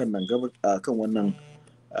barista kan nan gaba kan wannan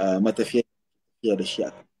matafiya da shi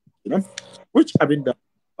a kan which abin da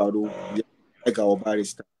faru ya daga wa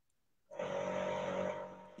barista.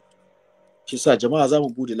 Shi sa jama'a za mu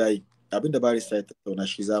bude layi abin da barista ya tattauna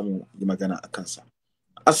shi za mu yi magana a kansa.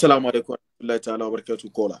 Assalamu alaikum warahmatullahi ta'ala wa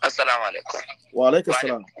barakatuh kola. Assalamu alaikum. Wa alaikum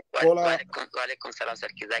salam. Kola. Wa alaikum salam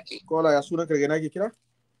sarki zaki. Kola ya sunan karge nake kira?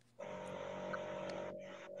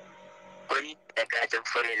 Goni daga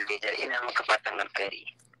jamhuriyar Nijar, ina maka fatan alkhairi.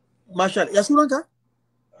 Masha ya sunan ka?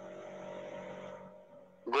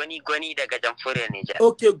 Goni daga jamhuriyar Nijar.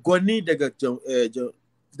 Okay, Goni daga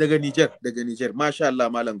Nijar. Masha Allah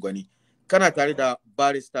malam Goni. Kana tare da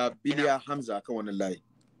barista Biliya Hamza kan wannan layi.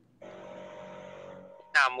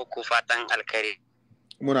 Ina muku fatan alkhairi.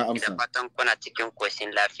 Muna amsa. Da fatan kuna cikin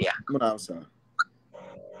koshin lafiya. Muna amsa.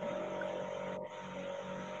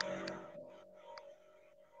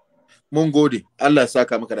 Mun gode. Allah ya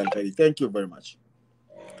saka maka da alkhairi. Thank you very much.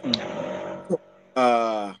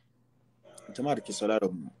 Jama'a da ke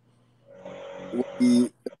sauraron mu.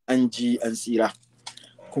 Wani an ji an tsira.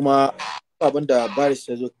 Kuma abin da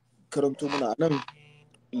barista zo karanto muna nan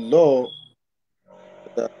law.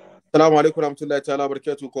 Assalamu alaikum warahmatullahi ta'ala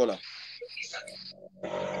barakatuh kola.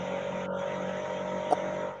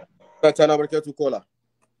 Ta'ala barakatuh kola.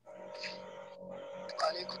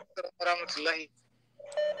 Alaikum warahmatullahi.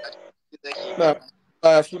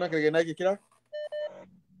 Na suna karge nake kira?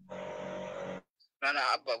 Rana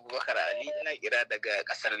Abba Abubakar Ali, ina kira daga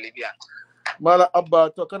kasar Libya. Mala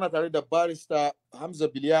Abba, to kana tare da barista Hamza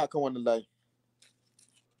Biliya akan wannan layi.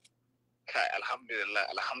 Kai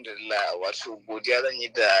alhamdulillah wato godiya zan yi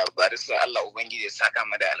da barista Allah ubangiji ya saka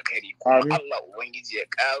mu da alkhairi kuma Allah ubangiji ya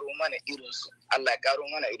karo mana irinsu. Allah ya karo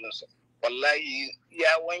mana irinsu. Wallahi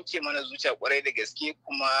ya wanke mana zuciya kwarai da gaske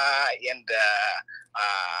kuma yanda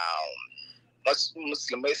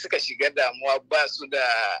musulmai suka shiga damuwa ba su da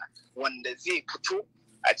wanda zai fito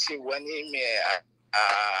a ce wani mai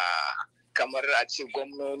kamar a ce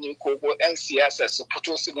gwamnoni ko 'yan siyasa su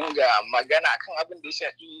fito su dinga magana akan abin da ya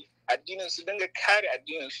shafi addinin su, dinga kare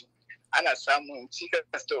addinin su. Ana samun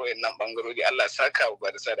cikas ta wayannan bangarori. Allah saka wa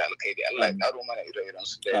barisa da alkhairi. Allah ya karo mana ire-iren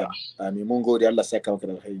su da yawa. Amin, mun gode. Allah saka maka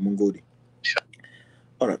da alkhairi. Mun gode.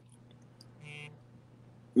 All right.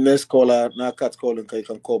 Next caller, na cut calling kai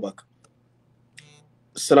kan call back.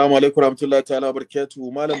 Assalamu alaikum warahmatullahi ta'ala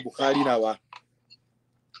barakatuh. Malam Bukhari nawa.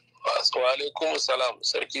 Wa alaikum salam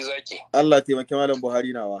sarki zaki. Allah taimake Malam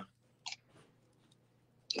Buhari nawa.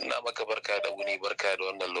 Ina maka barka da wuni, barka da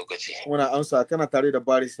wannan lokaci. Muna amsa, kana tare da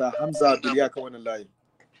barista Hamza Biliya kan wannan layi.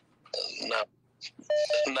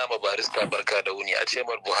 Ina ma barista barka da wuni, a ce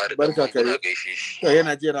mar Buhari dan barka muna gaishe shi. To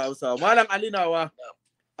yana jira Hausa. Malam Ali nawa.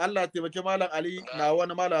 Allah taimake Malam Ali na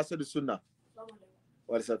wani Malam Asadu Sunna.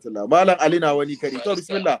 Warsatullah. Malam Ali na wani kari. To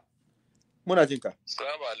bismillah. Muna jinka.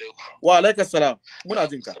 Assalamu alaikum. Wa alaikum salam. Muna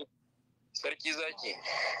jinka. Sarki zaki.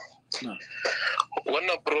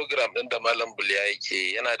 Wannan program din da Malam Buliya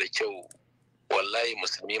yake yana da kyau. Wallahi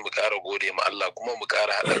musulmi mu ƙara gode ma Allah kuma mu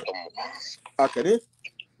ƙara haɗa kanmu. Haka ne?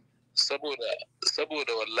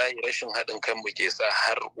 Saboda wallahi rashin haɗin kanmu ke sa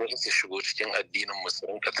har wani su shigo cikin addinin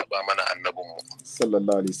musulmi ka taɓa mana annabinmu.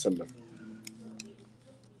 Sallallahu alaihi wasallam.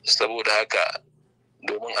 Saboda haka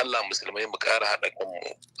domin Allah musulmai mu ƙara haɗa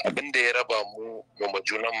kanmu abinda ya raba mu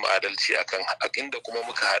majunan mu adalci akan inda kuma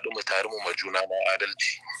muka haɗu mu tare mu majuna mu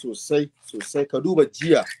adalci. Sosai ka duba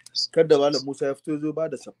jiya kada Malam Musa ya fito zo ba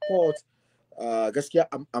da support gaskiya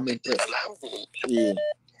I'm impressed. Alhamdulillah.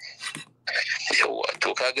 Yawa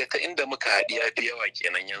to kaga ta inda muka haɗi ya fi yawa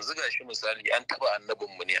kenan yanzu gashi misali an taɓa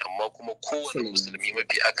annabinmu ne amma kuma kowane musulmi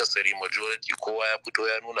mafi akasari majority kowa ya fito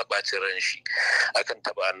ya nuna ɓacin ran shi akan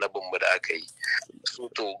taɓa annabinmu da aka yi. So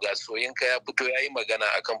to ga Soyinka ya fito ya yi magana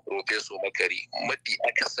akan Professor Maqari mafi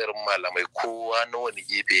akasarin malamai kowa na wani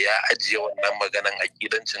gefe ya ajiye wannan maganan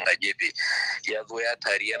akidancin a gefe ya zo ya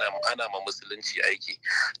tari ana ma musulunci aiki.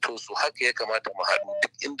 To su haka ya kamata mu haɗu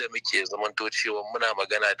duk inda muke zamanto cewa muna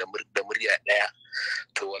magana da murya ɗaya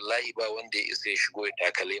to wallahi ba wanda ya isa ya shigo ya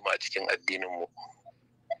takale mu a cikin addinin mu.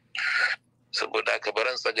 Saboda haka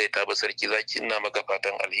baran tsagaita ba sarki zaki ina maka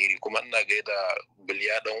fatan alheri kuma ina gaida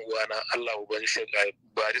Biliya dan uwana Allah uban shiga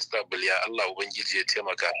barista Biliya Allah ubangiji ya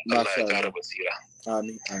taimaka Allah ya kara basira.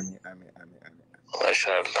 Amin.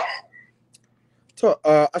 Masha Allah. To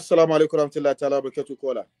assalamu alaikum warahmatullahi ta'ala barakatuh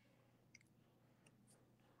kola.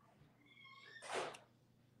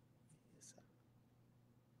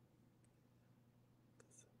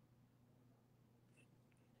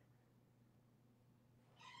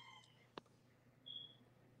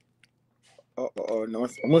 No,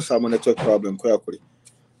 mun samu network problem ko yakuri.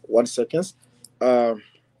 1 second.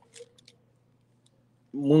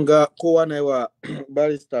 Mun ga kowa na yi wa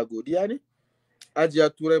barista godiya ne. Ajiya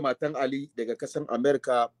Turai matan Ali daga kasan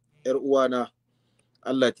America, yar uwana.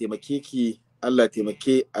 Allah taimake ki, Allah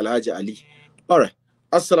taimake Alhaji Ali. Alright.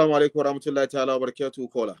 Assalamu alaikum warahmatullahi ta'ala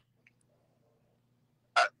wabarakatuh kola.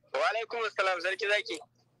 Wa alaikum assalam sarki zaki.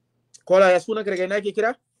 Kola ya suna daga ina ke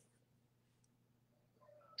kira?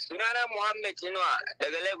 Sunana Muhammad Inuwa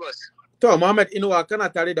daga Lagos. To Muhammad Inuwa kana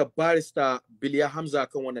tare da barista Biliya Hamza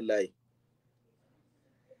kan wannan layi.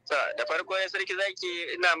 Da farko ya sarki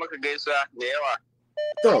zaki ina maka gaisuwa da yawa.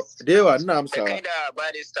 To da yawa ina amsawa. Kai da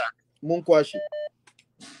barista. Mun kwashi.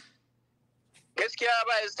 Gaskiya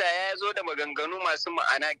barista ya zo da maganganu masu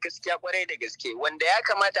ma'ana gaskiya kwarai da gaske wanda ya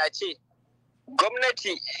kamata a ce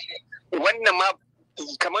gwamnati wannan ma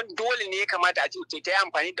kamar dole ne ya kamata a ce ta yi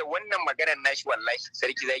amfani da wannan maganar nashi wallahi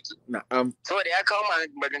sarki zaki. Na'am. Saboda ya kawo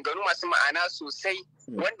maganganu masu ma'ana sosai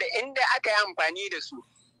wanda inda aka yi amfani da su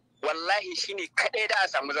wallahi shine kadai da a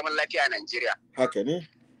samu zaman lafiya a Najeriya. Haka ne.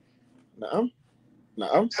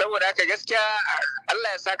 Na'am. Saboda haka gaskiya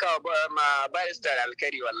Allah ya saka wa ma barista da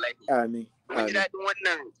alkhairi wallahi. Amin. Mun ji daɗin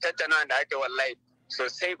wannan tattaunawa da aka wallahi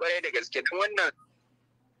sosai kwarai da gaske don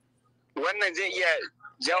wannan zai iya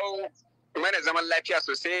jawo mana zaman lafiya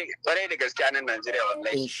sosai kwarai da gaske a nan Najeriya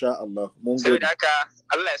wallahi. Insha Allah. Mun gode. Saboda haka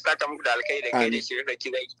Allah ya saka muku da alkhairi da kai da shi da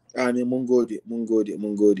kidai. Amin. Mun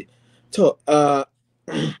gode. To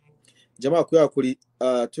jama'a ku hakuri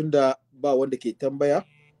tunda ba wanda ke tambaya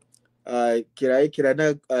kira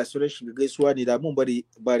na sunan shiga gaisuwa ne da mun bari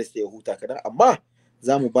barista ya huta kadan amma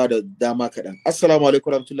za mu ba da dama kadan. Assalamu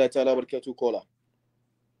alaikum warahmatullahi ta'ala barakatuh kola.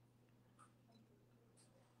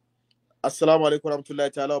 Assalamu alaikum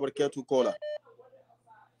warahmatullahi ta'ala barakatuh kola.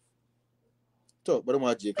 To bari mu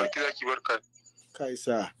haje ka. Zaki barka. Kai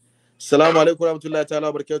sa. Assalamu alaikum warahmatullahi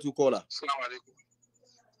ta'ala barakatuh kola. Assalamu alaikum.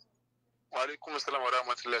 Wa alaikum assalam wa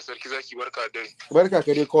rahmatullahi sarki zaki barka dare. Barka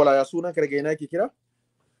ka dai kola ya sunan ka daga ina ke kira?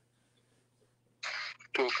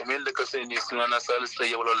 To kamar yadda ka sani sunana Salisu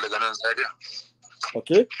Tayyawal daga nan Zaria.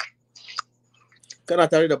 Okay. Kana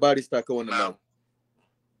tare da barista kan wannan lawa.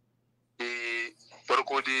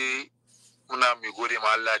 Farko dai muna mai gode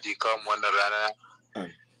ma Allah da ya kawo mu wannan rana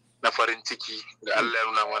na farin ciki da Allah ya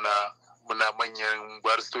nuna mana muna manyan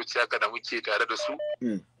baristoci haka da muke tare da su.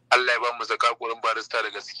 Allah ya ba mu zakakurin barista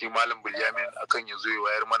daga cikin Malam Bilyamin akan ya zo ya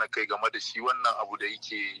wayar mana kai game da shi wannan abu da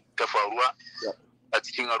yake ta faruwa a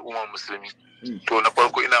cikin al'ummar musulmi. To na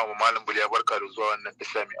farko ina wa Malam Bilya barka da zuwa wannan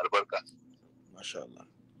tasha mai albarka. Masha Allah.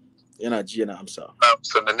 yana ji yana amsa.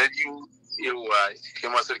 Sannan na biyu yawa kai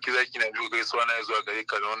ma sarki zaki na biyu gaisuwa na zuwa gare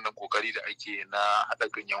ka da wannan kokari da ake na haɗa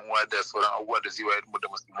kan yan uwa da sauran abubuwa da zai wayar mu da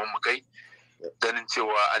musulman mu kai ganin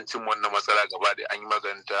cewa an cin wannan matsala gaba da an yi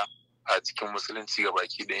maganta a cikin musulunci ga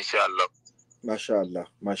baki da insha Allah. Masha Allah,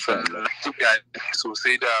 masha Allah.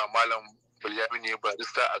 Sosai da malam Bilyamin ne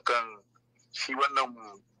barista akan shi wannan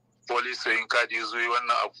Wole Soyin kaji ya zo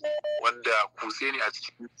wannan abu wanda kutse ne a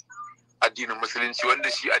cikin addinin musulunci wanda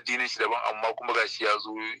shi addinin shi daban amma kuma gashi ya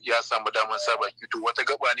zo ya samu damar sa baki to wata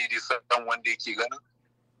gaba ne da san wanda yake ganin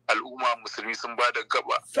al'umma musulmi sun ba da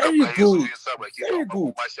gaba very good ya sa baki very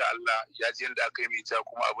good masha Allah ya ji yanda aka yi mai ta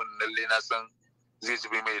kuma abin lalle na san zai ji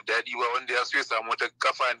mai daɗi ba wanda ya so ya samu wata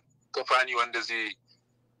kafa ne wanda zai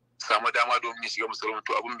samu dama domin shiga musulmi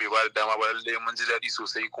to abin bai ba da dama ba lalle mun ji daɗi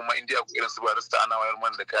sosai kuma in dai akwai irin su barista ana wayar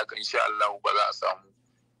man da kai haka insha Allah ba za a samu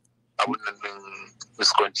abun nan din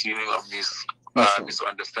miscontinuing of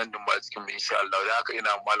misunderstanding ba cikin mai insha Allah da haka ina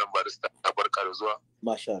malam barista barka da zuwa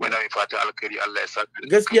masha Allah muna mai fatan alkhairi Allah ya sa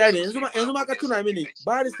gaskiya ne yanzu ma ka tuna mini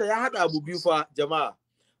barista ya hada abu biyu fa jama'a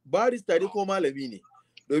barista ne ko malami ne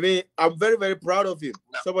domin I'm very very proud of him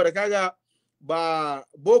saboda kaga ba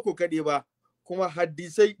boko kade ba kuma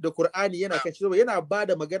hadisai da Qur'ani yana kan shi yana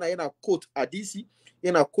bada magana yana quote hadisi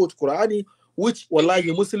yana quote Qur'ani which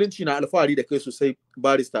wallahi musulunci na alfahari da kai sosai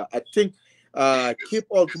barista I think keep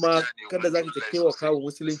all kuma kada zaka ta kewa kawo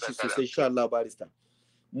musulunci sosai insha Allah barista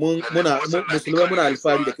muna musulmai muna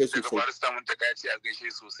alfahari da kai sosai barista mun ta kaci a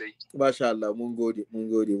gaishe sosai masha Allah mun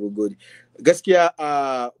gode gaskiya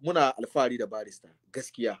muna alfahari da barista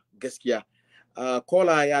gaskiya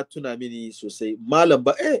kola ya tuna mini sosai malam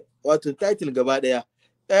ba wato title gaba daya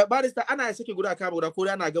barista ana sake guda kama guda ko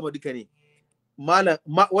ana gama duka ne malam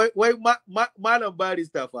malam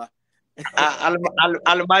barista fa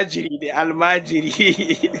almajiri ne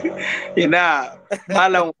ina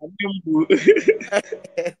malam wadimbu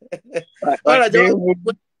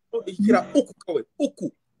kira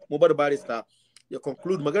uku mu bar barista ya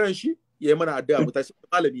conclude maganar shi ya yi mana addu'a mu tashi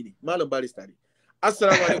malami ne malam barista ne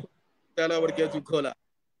assalamu alaikum ta'ala barkatu kola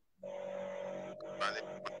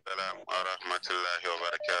Assalamu wa rahmatullahi wa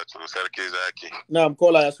barakatuh sarki zaki na'am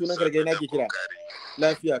kola ya sunan karge nake kira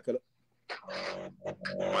lafiya kala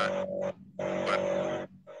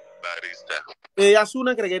barista ya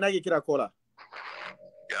sunan karge nake kira kola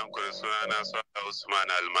yan kula sunana Sala Usman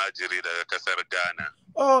almajiri daga kasar Ghana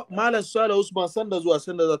malam Sala Usman sanda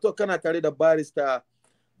zuwa to kana tare da barista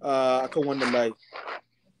akan wannan layi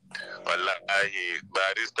wallahi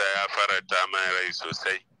barista ya faranta mai rai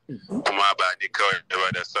sosai kuma ba ni kawai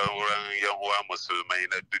ba da sauran yan uwa musulmai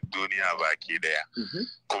na duk duniya baki daya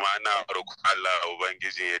kuma ana roƙon Allah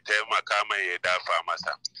ubangiji ya taimaka mai ya dafa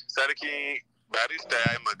masa sarki barista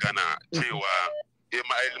ya yi magana cewa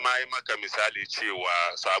ma yi maka misali cewa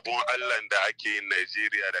sabon Allah da ake yin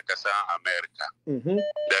Najeriya da ƙasar Amerika.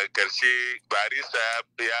 Daga ƙarshe barista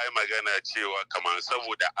ya yi magana cewa kamar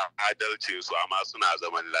saboda adalcin su amma suna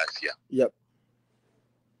zaman lafiya.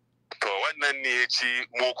 To wannan ne ya ci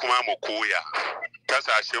mu kuma mu koya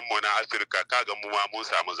kasashenmu na Afirka kaga mu ma mun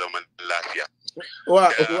samu zaman lafiya.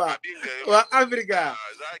 Wa Afirka.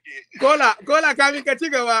 Kola kamin ka ci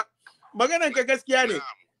gaba. Maganan ka gaskiya ne.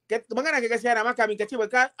 Magana ka gaskiya na maka min ka ce ba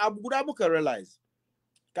ka abu guda muka realize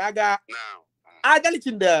kaga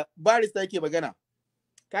adalcin da barista yake magana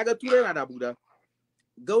kaga turai na da abu guda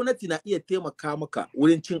gwamnati na iya taimaka maka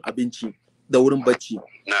wurin cin abinci da wurin bacci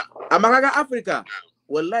amma kaga Africa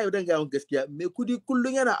wallahi dan ga gaskiya mai kudi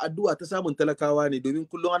kullun yana addu'a ta samun talakawa ne domin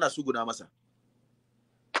kullun ana suguna masa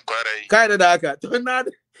kai da haka to na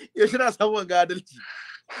yaushe na samu wanga adalci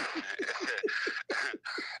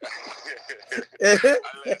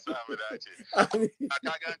Allah ya samu dace.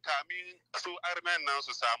 Kaga kamin su armen nan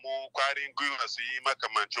su samu kwarin gwiwa su yi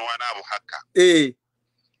makamancin wani abu haka.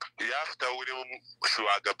 Ya fita wurin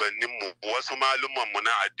shugabanninmu wasu malumanmu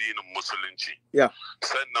na addinin musulunci.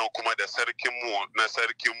 Sannan kuma da sarkinmu na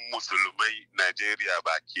sarkin musulmai Najeriya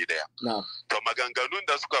baki daya. To maganganun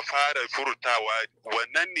da suka fara furtawa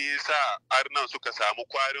wannan ne yasa arnan suka samu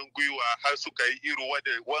kwarin gwiwa har suka yi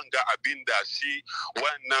irin wanga abin da shi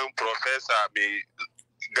wannan profesa mai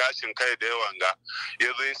gashin kai da yawan ga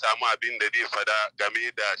ya zo ya samu abin da zai fada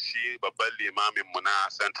game da shi babban limamin mu na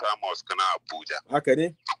Central Mosque na Abuja. Haka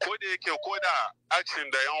ne? Ko da yake ko da action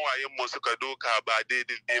da yan wayen mu suka doka ba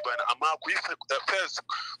daidai ba ne amma ku first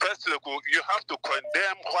you have to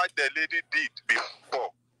condemn what the lady did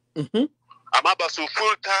before. Amma ba su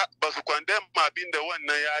furta ba su condemn abin da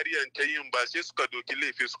wannan yariyan ta yin ba sai suka doki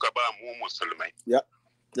laifi suka ba mu musulmai.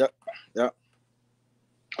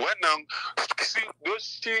 wannan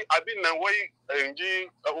shi abin nan wai in ji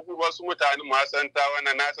wasu mutane ma san ta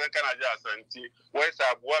wannan na san kana ji a santi wai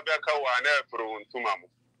sabuwa bai kawo na furuntuma mu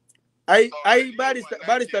ai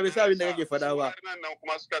barista bai sa abin da kake faɗa ba nan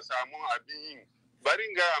kuma suka samu abin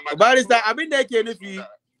barin ga barista abin da yake nufi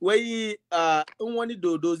wai in wani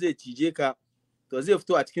dodo zai cije ka to zai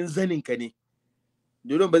fito a cikin zanin ka ne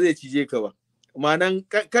dodon ba zai cije ka ba ma'anan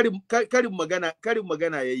karin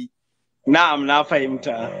magana yayi na'am na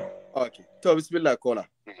fahimta okay to bismillah kola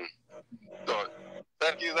to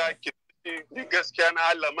sarki zaki gaskiya na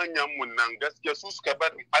Allah manyan mun nan gaskiya su suka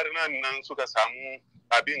bar arnan nan suka samu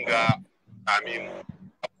abin ga aminu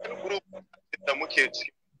akwai group da muke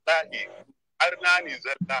cikin lahi arna ni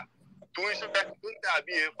zarta tun da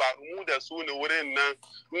abin ya faru mu da su ne wurin nan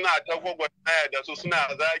ina ta gwagwarmaya da su suna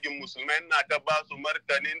zagin musulmai ina ta ba su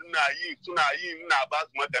martani suna yi ina ba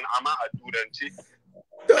su martani amma a turanci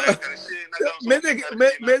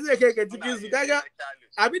me zai kai ka cikin su kaga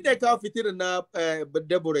abin da ya kawo fitirin na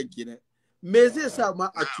daburan kenan me zai sa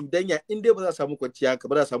ma a cudanya in dai ba za a samu kwanciya ka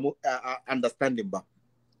ba za a samu understanding ba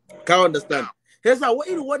ka understand yasa wa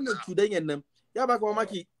irin wannan cudanyan nan ya baka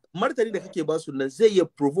mamaki martani da kake ba su nan zai iya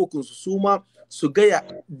provoke su ma su gaya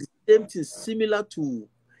the same thing similar to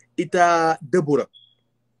ita Deborah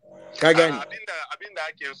ka gani abinda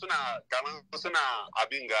ake suna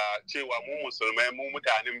abin ga cewa mu musulmai mu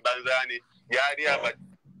mutanen banza ne yariya ba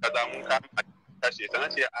kaza mun kashe ta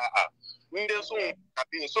nace a'a in dai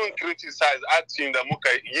sun criticize action da muka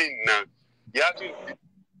yin nan ya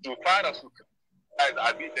su fara su criticize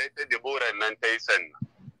abin da ita Deborah nan ta yi sannan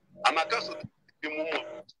amma kasu mu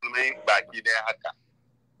musulmai baki daya haka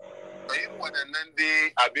yin waɗannan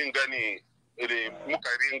dai abin gani muka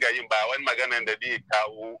ringa yin ba wani maganan da zai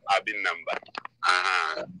kawo abin nan ba.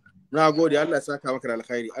 Na gode, Allah ya saka maka da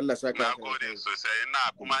alkhairi. Allah ya saka maka. Na gode sosai.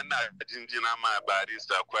 Ina jinjina ma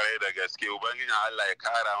barista kwarai da gaske. Ubangiji Allah ya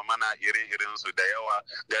kara mana ire-iren su da yawa.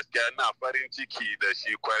 Gaskiya ina farin ciki da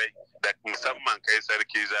shi kwarai da musamman kai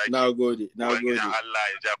sarki zaki. Na gode, na gode. Ubangiji Allah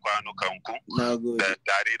ya ja kwanukan ku. Na gode. Da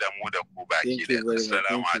tare da mu da ku baki da.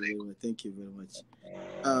 Assalamu alaikum. Thank you very much.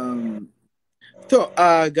 To,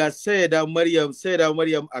 ga Sayyida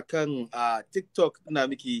Maryam akan TikTok ina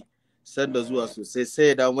miki sanda zuwa sosai.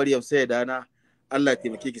 Sayyida Maryam, Sayyida na Allah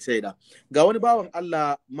taimake ki Sayyida. Ga wani bawan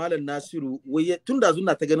Allah Malam Nasiru, wai tun da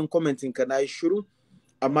zuna ta ganin commenting ka nayi shiru,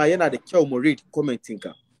 amma yana da kyau mu read commenting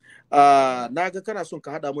ka. Naga kana son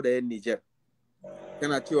ka hada mu da yan Niger.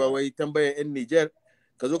 Kana cewa wai tambayar yan Niger,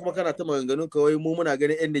 ka zo kuma kana ta maganganun ka wai mu muna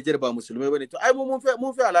ganin yan Niger ba musulmai bane. To ai mun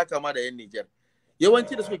fi alaka ma da yan Niger.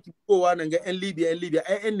 Yawanci da suka kowa nan ga yan Libya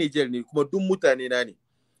ai yan Niger ne kuma duk mutane na ne.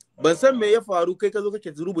 Ban san me ya faru kai ka zo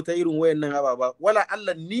kake rubuta irin wayannan ababa. Wala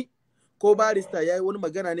Allah ni ko barista yayi wani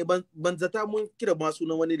magana ne ban zata mun kira ma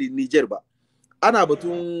sunan wani Niger ba. Ana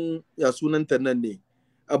batun ya sunan ta nan ne.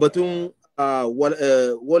 A batun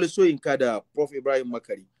Wole Soyin da Prof Ibrahim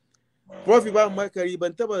Maqari. Prof Ibrahim Maqari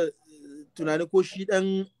ban taba tunani ko shi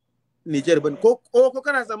dan Niger ban ko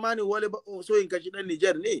kana tsammani Wole Soyin shi dan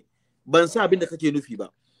Niger ne? Ban sa abin da kake nufi ba.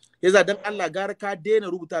 Yasa dan Allah gara ka daina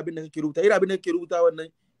rubuta abin da kake rubuta. Irin abin da kake rubuta wannan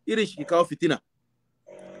irin shi ke kawo fitina.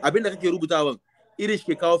 Abin da kake rubutawan irin shi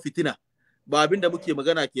ke kawo fitina. Ba abin da muke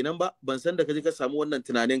magana kenan ba, ban san da kaje ka samu wannan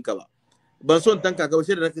tunanin ka ba. Ban son tanka ka ba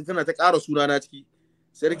sai da kana ta ƙara suna na ciki.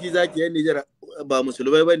 Sarki zaki yan Nijar ba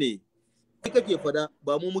musulmai bane. Kai kake fada,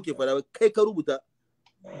 ba mu muke fada ba, kai ka rubuta.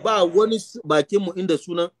 Ba wani bakin mu inda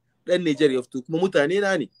sunan dan Nijar ya fito kuma mutane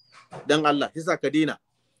na ne. Dan Allah, yasa ka daina.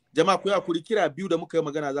 Jama'a ku hakuri kira biyu da muka yi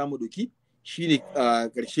magana za mu doki shine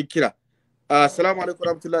ƙarshen kira. Assalamu alaikum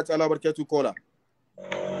warahmatullahi ta'ala barakatuh kola.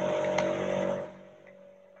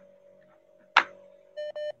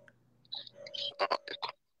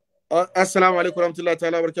 Assalamu alaikum warahmatullahi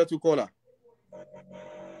ta'ala barakatuh kola.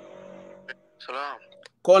 Salam.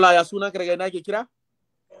 Kola ya sunan ka daga ina ke kira?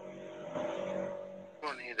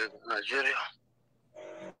 Ni daga Najeriya.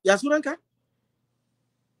 Ya sunan ka?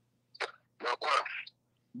 Bakura.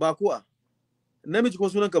 Bakuwa. Namiji ko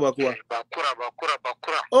sunanka Bakuwa?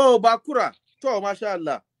 Bakura. Oh, Bakura. To, masha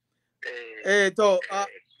Allah. To,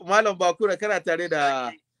 Malam Bakura kana tare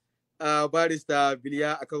da barista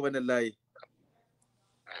Biliya akan wannan layi.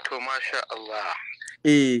 To, masha Allah.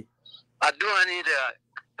 Addu'a ne da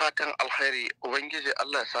fatan alkhairi. Ubangiji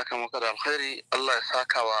Allah ya saka maka da alkhairi. Allah ya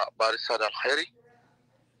saka wa barista da alkhairi.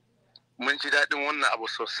 Mun ji daɗin wannan abu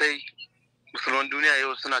sosai. Musulman duniya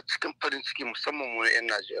yau suna cikin farin ciki musamman mu 'yan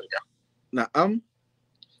Najeriya. Na'am.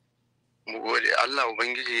 Mu gode Allah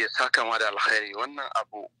Ubangiji ya saka ma da alkhairi wannan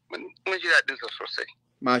abu mun ji daɗin sa sosai.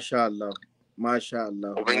 Masha Allah. Masha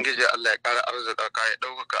Allah. Ubangiji Allah ya ƙara arzika ka ya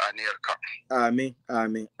ɗaukaka aniyarka. Amin,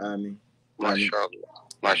 amin, amin. Masha Allah.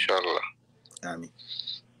 Masha Allah. Amin.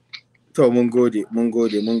 To mun gode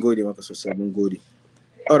maka sosai, mun gode.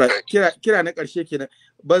 Alright, kira na ƙarshe kenan.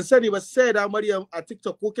 Ban sani ba sai da Maryam a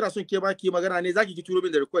TikTok ko kira son ke ba ki magana ne zaki ki turo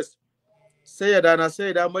min da request. Sai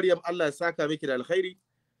da Maryam Allah ya saka miki da alkhairi.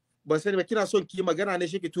 Ban sani ba kina son ki magana ne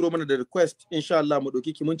shi ki turo mana da request insha Allah mu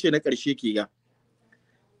dauki ki mun ce na ƙarshe ke ga.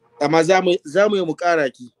 Amma za mu yi mu ƙara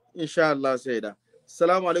ki insha Allah sai da.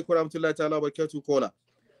 Assalamu alaikum warahmatullahi ta'ala barakatuh kola.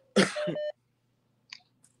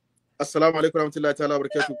 Assalamu alaikum warahmatullahi ta'ala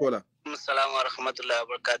barakatuh kola. Assalamu warahmatullahi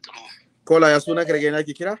wabarakatuh. Kola ya sunan ka daga ina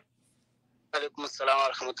ke kira? Alaikum assalam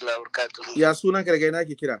warahmatullahi wabarakatuh. Ya sunan ka daga ina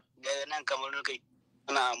ke kira? Daga nan Kamaru kai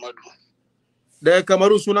ana Ahmadu. Daga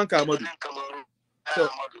Kamaru sunan ka Ahmadu. Nan Kamaru.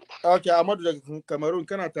 Ahmadu. Okay, Ahmadu daga Kamaru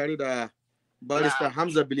kana tare da barista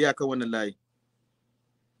Hamza Biliya kan wannan layi.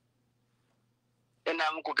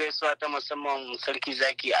 Ina muku gaisuwa ta musamman sarki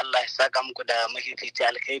zaki Allah ya saka muku da mahifici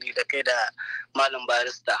alkhairi da kai da malam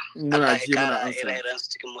barista. Muna ji muna amsa. Ire-iren su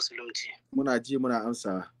cikin musulunci. Muna ji muna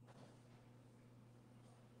amsa.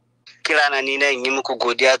 Kirana ni na yi muku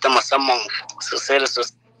godiya ta musamman sosai da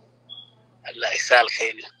sosai. Allah ya sa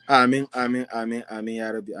alkhairi. Amin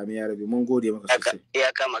ya rabi. Mun gode maka sosai.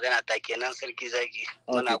 Iyaka magana ta kenan sarki zaki.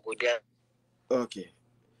 Muna godiya. Okay.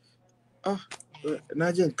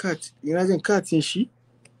 Na jin katin shi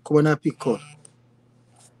kuma na pick call.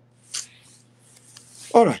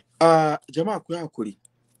 Alright. Jama'a ku yi hakuri.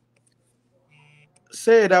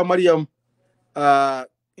 Sai da Maryam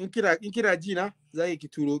in kira ji na za ki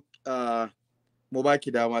turo mu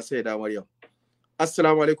baki dama sai da Maryam.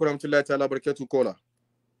 Assalamu alaikum warahmatullahi ta'ala barakatuh kola.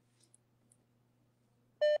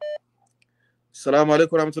 Assalamu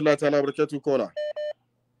alaikum warahmatullahi ta'ala barakatuh kola.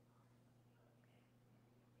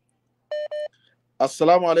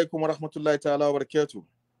 Assalamu alaikum warahmatullahi ta'ala barakatuh.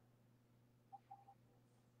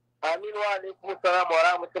 Amin wa alaikum assalam wa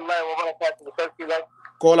rahmatullahi wa barakatuh. Sarki zaki.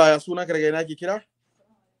 Kola ya sunan ka daga ina ke kira?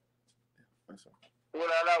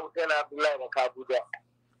 Sunana Hussein Abdullahi daga Abuja.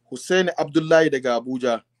 Hussein Abdullahi daga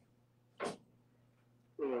Abuja.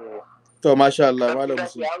 To masha Allah malam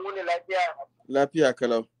Musulmi. Lafiya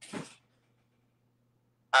kalau.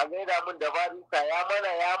 A gaida mun da barisa ya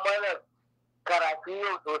mana karatu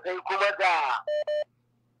yau sosai kuma da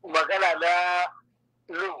magana na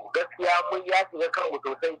gaskiya mun ya shiga kanmu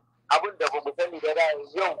sosai abin da ba mu sani da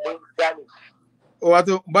yau mun gane.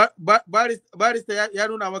 Wato barista ya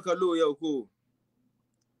nuna maka yau ko?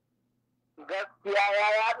 Gaskiya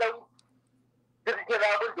ya dan kirkira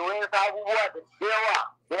mun da wayan abubuwa da yawa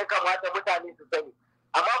da ya kamata mutane su sani.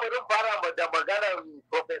 Amma bari fara da maganar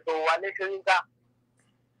Professor Wole Shirinka.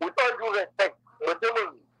 With all due respect,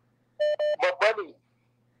 mutumin babba ne,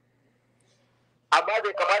 amma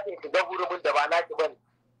bai kamata ya shiga hurumin da ba nashi ba ne.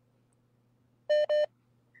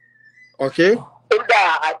 Okay. Inda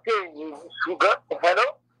a ce shiga,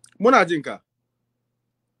 hello? Muna jin ka.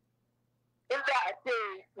 Inda a ce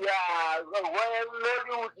ya wayan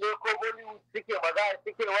Nollywood ne ko Bollywood suke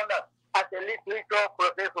wannan as a literature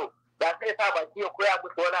professor da sai sa baki ya koya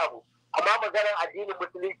musu wani abu. Amma maganar addinin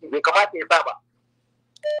musulunci bai kamata ya sa ba.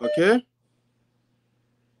 Okay.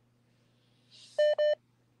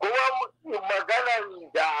 Kuma maganar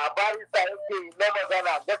da barista yake na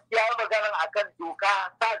magana gaskiya maganar akan doka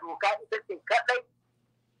sa doka ita ce kadai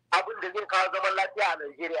abin da zai kawo zaman lafiya a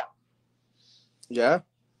Najeriya. Ya.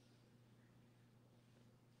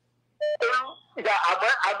 Da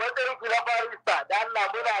a matsayin ki na barista da Allah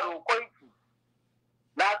muna roƙon ki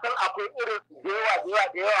na san akwai irin su da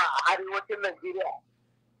yawa a arewacin Najeriya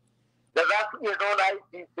da za su iya zauna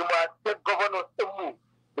aiki su ma state governors ɗinmu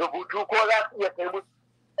rubutu ko za su iya kai musu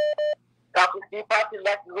kafin su yi fatin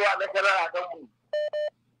nashi zuwa national assembly.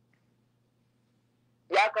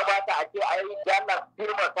 Ya kamata a ce a yi jana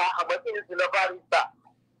firmata a matsayin su na barista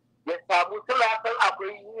ya samu suna san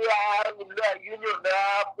akwai union na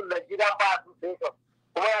Nigerian Bar Association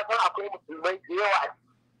kuma ya san akwai musulmai da yawa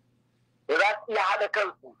da za su iya haɗa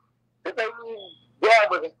kansu su ɗan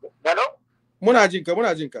yawa mu gano? Muna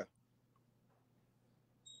jinka.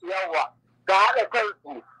 Yawa, ka haɗa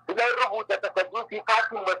kansu idan rubuta takardu fi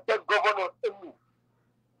fatin state governors ɗinmu.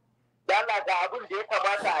 Dala ga abin da ya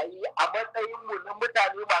kamata a yi a matsayinmu na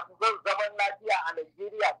mutane masu son zaman lafiya a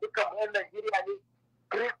Najeriya, dukkan mu 'yan Najeriya ne,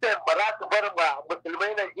 Christian ba za su bar ma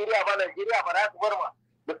musulmai Najeriya ba, Najeriya ba za su bar ma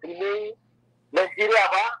musulmai Najeriya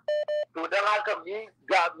ba, to don haka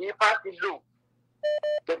mi fatin lo.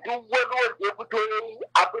 Da duk wani wanda ya fito ya yi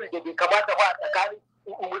abin da bai kamata ba a tsakanin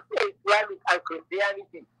Islamic and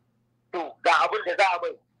Christianity, to ga abin da za a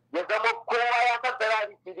mai ya zama kowa ya san da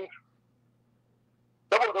rari shi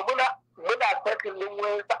saboda muna tattalin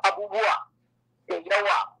wayansu abubuwa da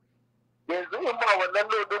yawa yanzu in ba wannan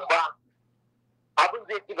lodin ba abin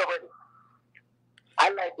zai ci gaba ne.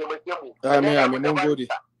 Allah ya taimake mu. Amin amin, mun gode.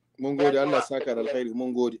 Mun gode, Allah saka da alkhairi,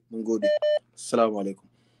 mun gode, mun gode. Assalamu alaikum.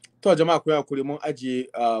 To jama'a ku yakuri, mun ajiye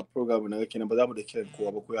program na kenan, ba za mu da kiran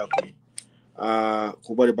kowa ba, ku yakuri.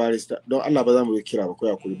 Ku bari barista, don Allah ba za mu yi kira ba, ku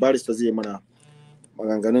yakuri. Barista zai mana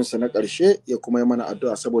maganganun sa na ƙarshe ya kuma yi mana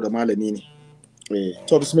addu'a saboda malami ne.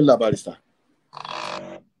 To bismillah barista.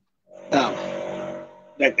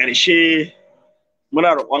 Da ƙarshe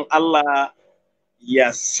muna roƙon Allah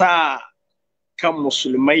ya sa kan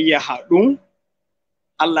musulmai ya haɗu,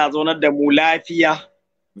 Allah ya zaunar da mu lafiya,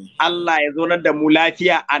 Allah ya zaunar da mu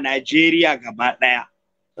lafiya a Najeriya gaba ɗaya.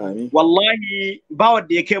 Wallahi ba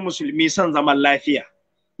wanda ya kai musulmi son zaman lafiya.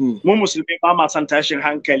 Mu musulmi ba ma son tashin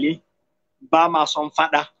hankali, ba ma son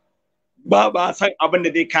faɗa, ba ma son abin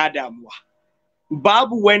da zai ka damuwa.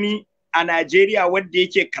 Babu wani a Najeriya wanda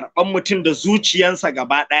yake karɓan mutum da zuciyansa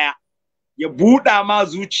gaba ɗaya, ya buɗa ma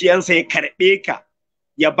zuciyansa ya karɓe ka,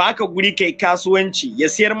 ya baka guri kai kasuwanci, ya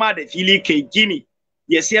siyar ma da fili kai gini,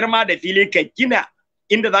 ya siyar ma da fili kai gina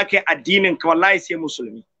inda za ka yi addinin ka, wallahi sai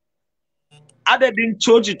musulmi. Adadin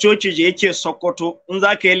coci-coci da yake Sokoto in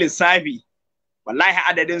za ka yi lissafi, wallahi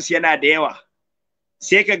adadin su yana da yawa.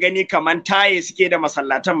 Sai ka gani kaman Taye suke da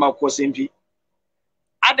masallatan ma ko sun fi.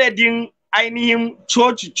 Adadin ainihin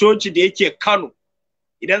coci-coci da yake Kano,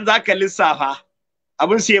 idan za ka lissafa,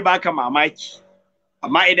 abin sai baka mamaki.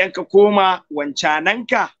 Amma idan ka koma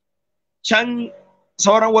wancananka can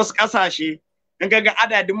sauran wasu ƙasashe, in ka ga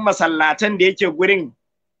adadin masallatan da yake gurin,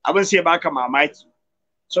 abin sai baka mamaki.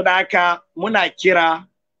 So da haka muna kira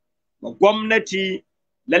ma gwamnati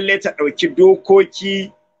lalle ta ɗauki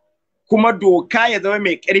dokoki, kuma doka ya zama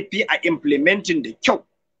mai ƙarfi a implementing da kyau,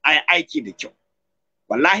 a aiki da kyau.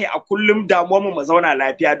 Wallahi a kullum damuwar mu zauna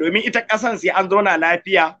lafiya, domin ita ƙasan sai an zauna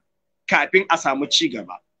lafiya kafin a samu ci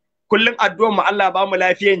gaba. Kullum addu'ar mu Allah ba mu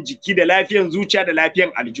lafiyan jiki da lafiyan zuciya da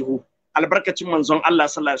lafiyan aljihu, albarkacin manzon Allah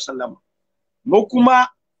sallallahu alaihi wasallam. Mu kuma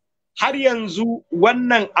har yanzu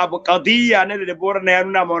wannan abu qadiyya na da Deborah na ya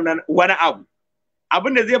nuna mana wani abu.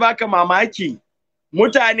 Abin da zai baka mamaki,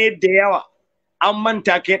 mutane da yawa an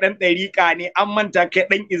manta kai dan ɗariƙa ne, an manta kai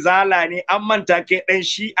dan izala ne, an manta kai dan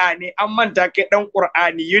shi'a ne, an manta kai dan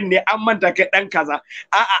qur'aniyun ne, an manta kai dan kaza.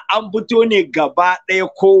 A'a, an fito ne gaba ɗaya,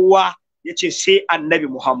 kowa yace sai annabi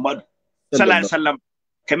Muhammad sallallahu alaihi wasallam.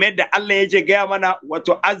 Kamar yadda Allah yake gaya mana,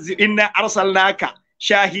 wato inna arsalnaka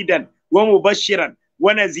shahidan wa mubashiran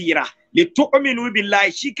wa nazira litu'minu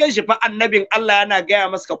billahi. Shi kanshi fa annabin Allah yana gaya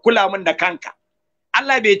masa ka kula min da kanka.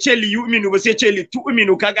 Allah bai ce li yu'minu ba, sai ce li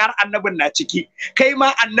tu'minu. Kaga har annabin na ciki. Kai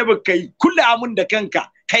ma annabin kai kula min da kanka,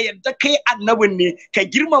 ka yadda kai annabin ne, ka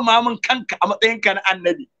girmama min kanka a matsayinka na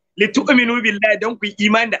annabi. Li tu'minu billahi, dan ku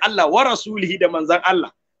imani da Allah wa rasulihi da manzon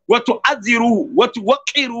Allah. Wa tu'azziruhu wa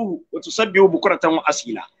tuwaqqiruhu wa tusabbihu bukratan wa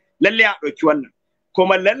asila. Lalle a dauki wannan.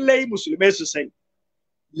 Kuma lalle musulmai su sani,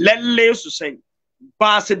 lalle su sani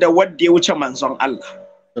ba su da wanda ya wuce manzon Allah.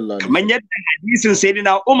 Kamar yadda hadisin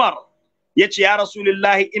sayyidina Umar ya ce, ya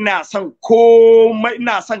Rasulullahi, ina son komai,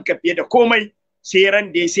 ina son ka fiye da komai, sai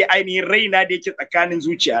ran da sai ainihin raina da yake tsakanin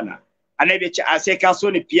zuciyana. Annabi ya ce, a sai ka so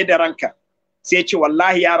ni fiye da ranka. Sai ya ce,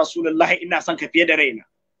 wallahi ya Rasulullahi, ina son ka fiye da raina.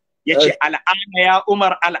 Ya ce, al'ana ya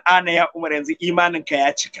Umar, al'ana ya Umar, yanzu imanin ka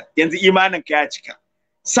ya cika, yanzu imanin ka ya cika.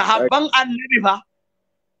 Sahabban annabi fa,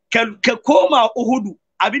 ka koma Uhudu,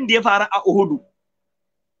 abin da ya faru a Uhudu,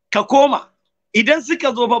 ka koma. Idan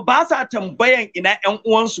suka zo ba sa tambayan ina ƴan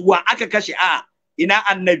uwansu wa aka kashe, a ina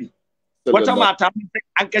annabi. Wata mata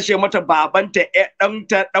an kashe mata babanta,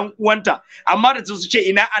 dan uwanta, amma da su ce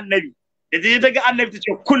ina annabi. Da ta ga annabi ta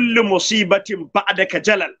ce kullu musibatin ba'daka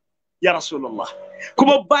jalal ya Rasulullah.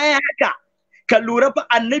 Kuma bayan haka ka lura fa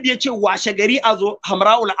annabi ya ce washe gari a zo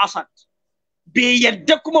Hamra'ul Asad. Bai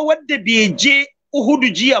yadda kuma wanda bai je Uhudu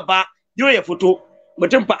jiya ba yau ya fito.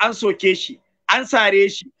 Mutum fa an soke shi, an sare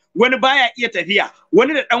shi, wani baya iya tafiya,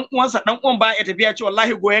 wani da dan uwansa, dan uwan baya iya tafiya, ce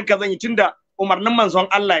wallahi goyen ka zan yi tunda umarnin manzon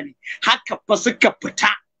Allah ne. Haka fa suka fita,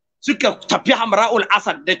 suka tafi Hamra'ul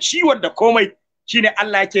Asad da ciwon da komai. Shine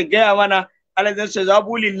Allah yake gaya mana, alazan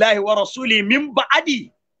sajabu lillahi wa rasuli min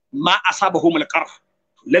ba'di ma asabahumul qarh.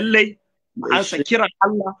 Lallai mu ansa kiran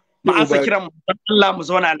Allah, mu ansa kiran Allah, mu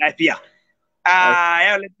zauna lafiya.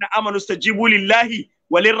 Ya ladina amanu stajibu lillahi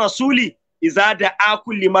walir rasuli idza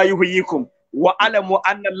da'akum lima yuhyikum wa alamu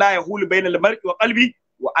anna la yahulu bainal mar'i wa qalbi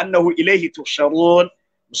wa annahu ilayhi tuhsharun.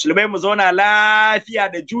 Musulmai mu zauna lafiya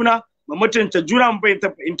da juna, mu mutunta juna, mu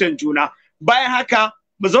fahimtar juna. Bayan haka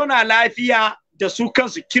mu zauna lafiya da su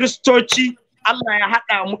kansu Kiristoci. Allah ya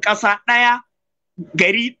haɗa mu ƙasa ɗaya,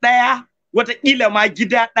 gari ɗaya, wataƙila ma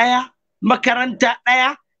gida ɗaya, makaranta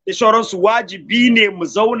ɗaya da sauransu. Wajibi ne mu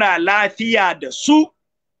zauna lafiya da su.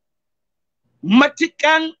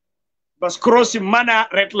 matikan bas crossing mana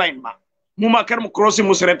red line ba mu ma kar mu crossing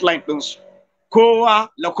musu red line din su kowa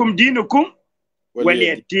lakum dinukum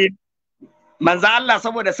waliyadin manzo Allah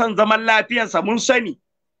saboda son zaman lafiyarsa mun sani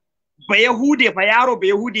ba yahude fa yaro ba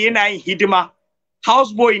yahude yana yin hidima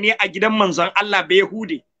houseboy ne a gidan manzon Allah ba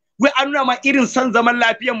yahude wai an nuna ma irin son zaman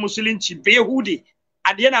lafiyar musulunci ba yahude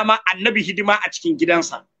yana ma annabi hidima a cikin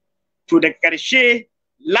gidansa to da ƙarshe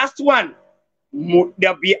last one mu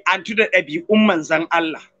ɗabi'antu da ɗabi'un manzon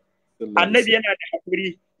Allah annabi yana da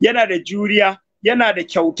hakuri yana da juriya yana da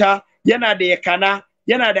kyauta yana da yakana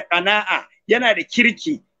yana da ƙana'a yana da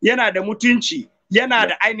kirki yana da mutunci yana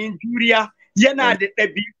da ainihin juriya yana da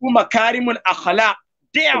ɗabi'u makarimul akhlaq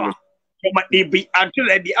da yawa kuma ɗabi'antu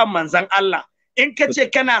da ɗabi'an manzon Allah in ka ce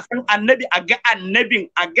kana son annabi a ga annabin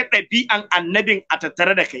a ga ɗabi'an annabin a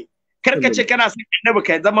tattare da kai kar ka ce kana son annabi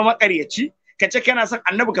ka zama makaryaci ka ce kana son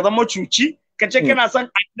annabi ka zama cuci ka ce kana son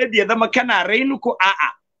annabi ya zama kana rainu ko a'a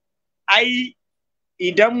ai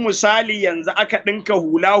idan misali yanzu aka ɗinka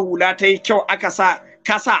hula ta yi kyau aka sa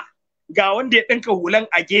kasa ga wanda ya ɗinka hulan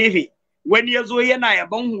a gefe wani ya zo yana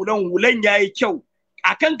yaban hulan ya yi kyau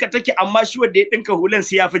a kanka take amma shi wanda ya ɗinka hulan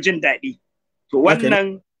sai ya fi jin daɗi to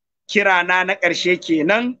wannan kirana na ƙarshe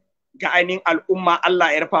kenan ga ainihin al'umma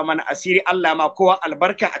Allah ya rufa mana asiri Allah ma kowa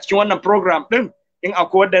albarka a cikin wannan program ɗin in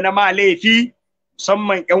akwai wanda na ma laifi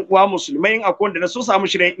musamman ƴan uwa musulmai in akwai wanda na so samu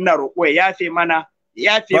shirin ina roƙo ya yafe mana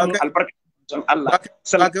ya yafe mun albarka don Allah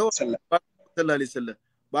sallallahu alaihi wasallam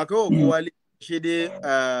ba kawo kowa shi dai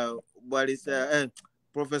barista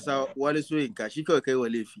Professor Wole Soyin ka shi kawai kai wa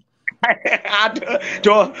laifi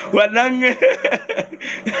to wannan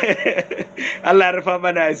Allah ya rufa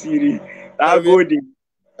mana asiri na gode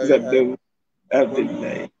zaddan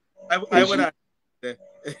Abdullahi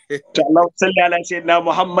to Allah salli ala sayyidina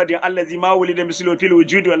Muhammadin allazi ma wulida mislu fil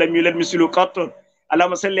wujud wa lam yulad mislu qatt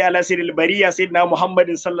اللهم صل على سيد البرية سيدنا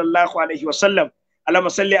محمد صلى الله عليه وسلم اللهم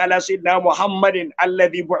صل على سيدنا محمد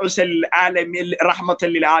الذي بعث للعالمين رحمة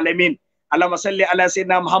للعالمين اللهم صل على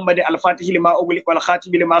سيدنا محمد الفاتح لما أغلق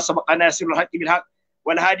والخاتم لما سبق ناصر الحق بالحق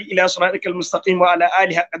والهادي إلى صراطك المستقيم وعلى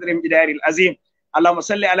آله قدر الجدار العظيم اللهم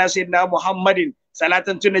صل على سيدنا محمد صلاة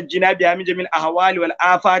تنجينا بها من جميع الأهوال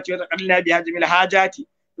والآفات وتقلنا بها جميع الحاجات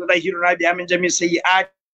وتطهرنا بها من جميع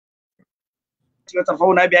السيئات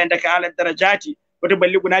وترفعنا بها عندك أعلى الدرجات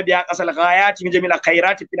وتبلغنا بها أقصى الغايات من جميع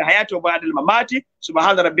الخيرات في الحياة وبعد الممات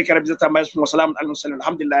سبحان ربك رب العزة عما يصفون وسلام على المرسلين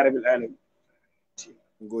الحمد لله رب العالمين.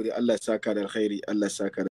 Allah ya saka da alkhairi Allah ya saka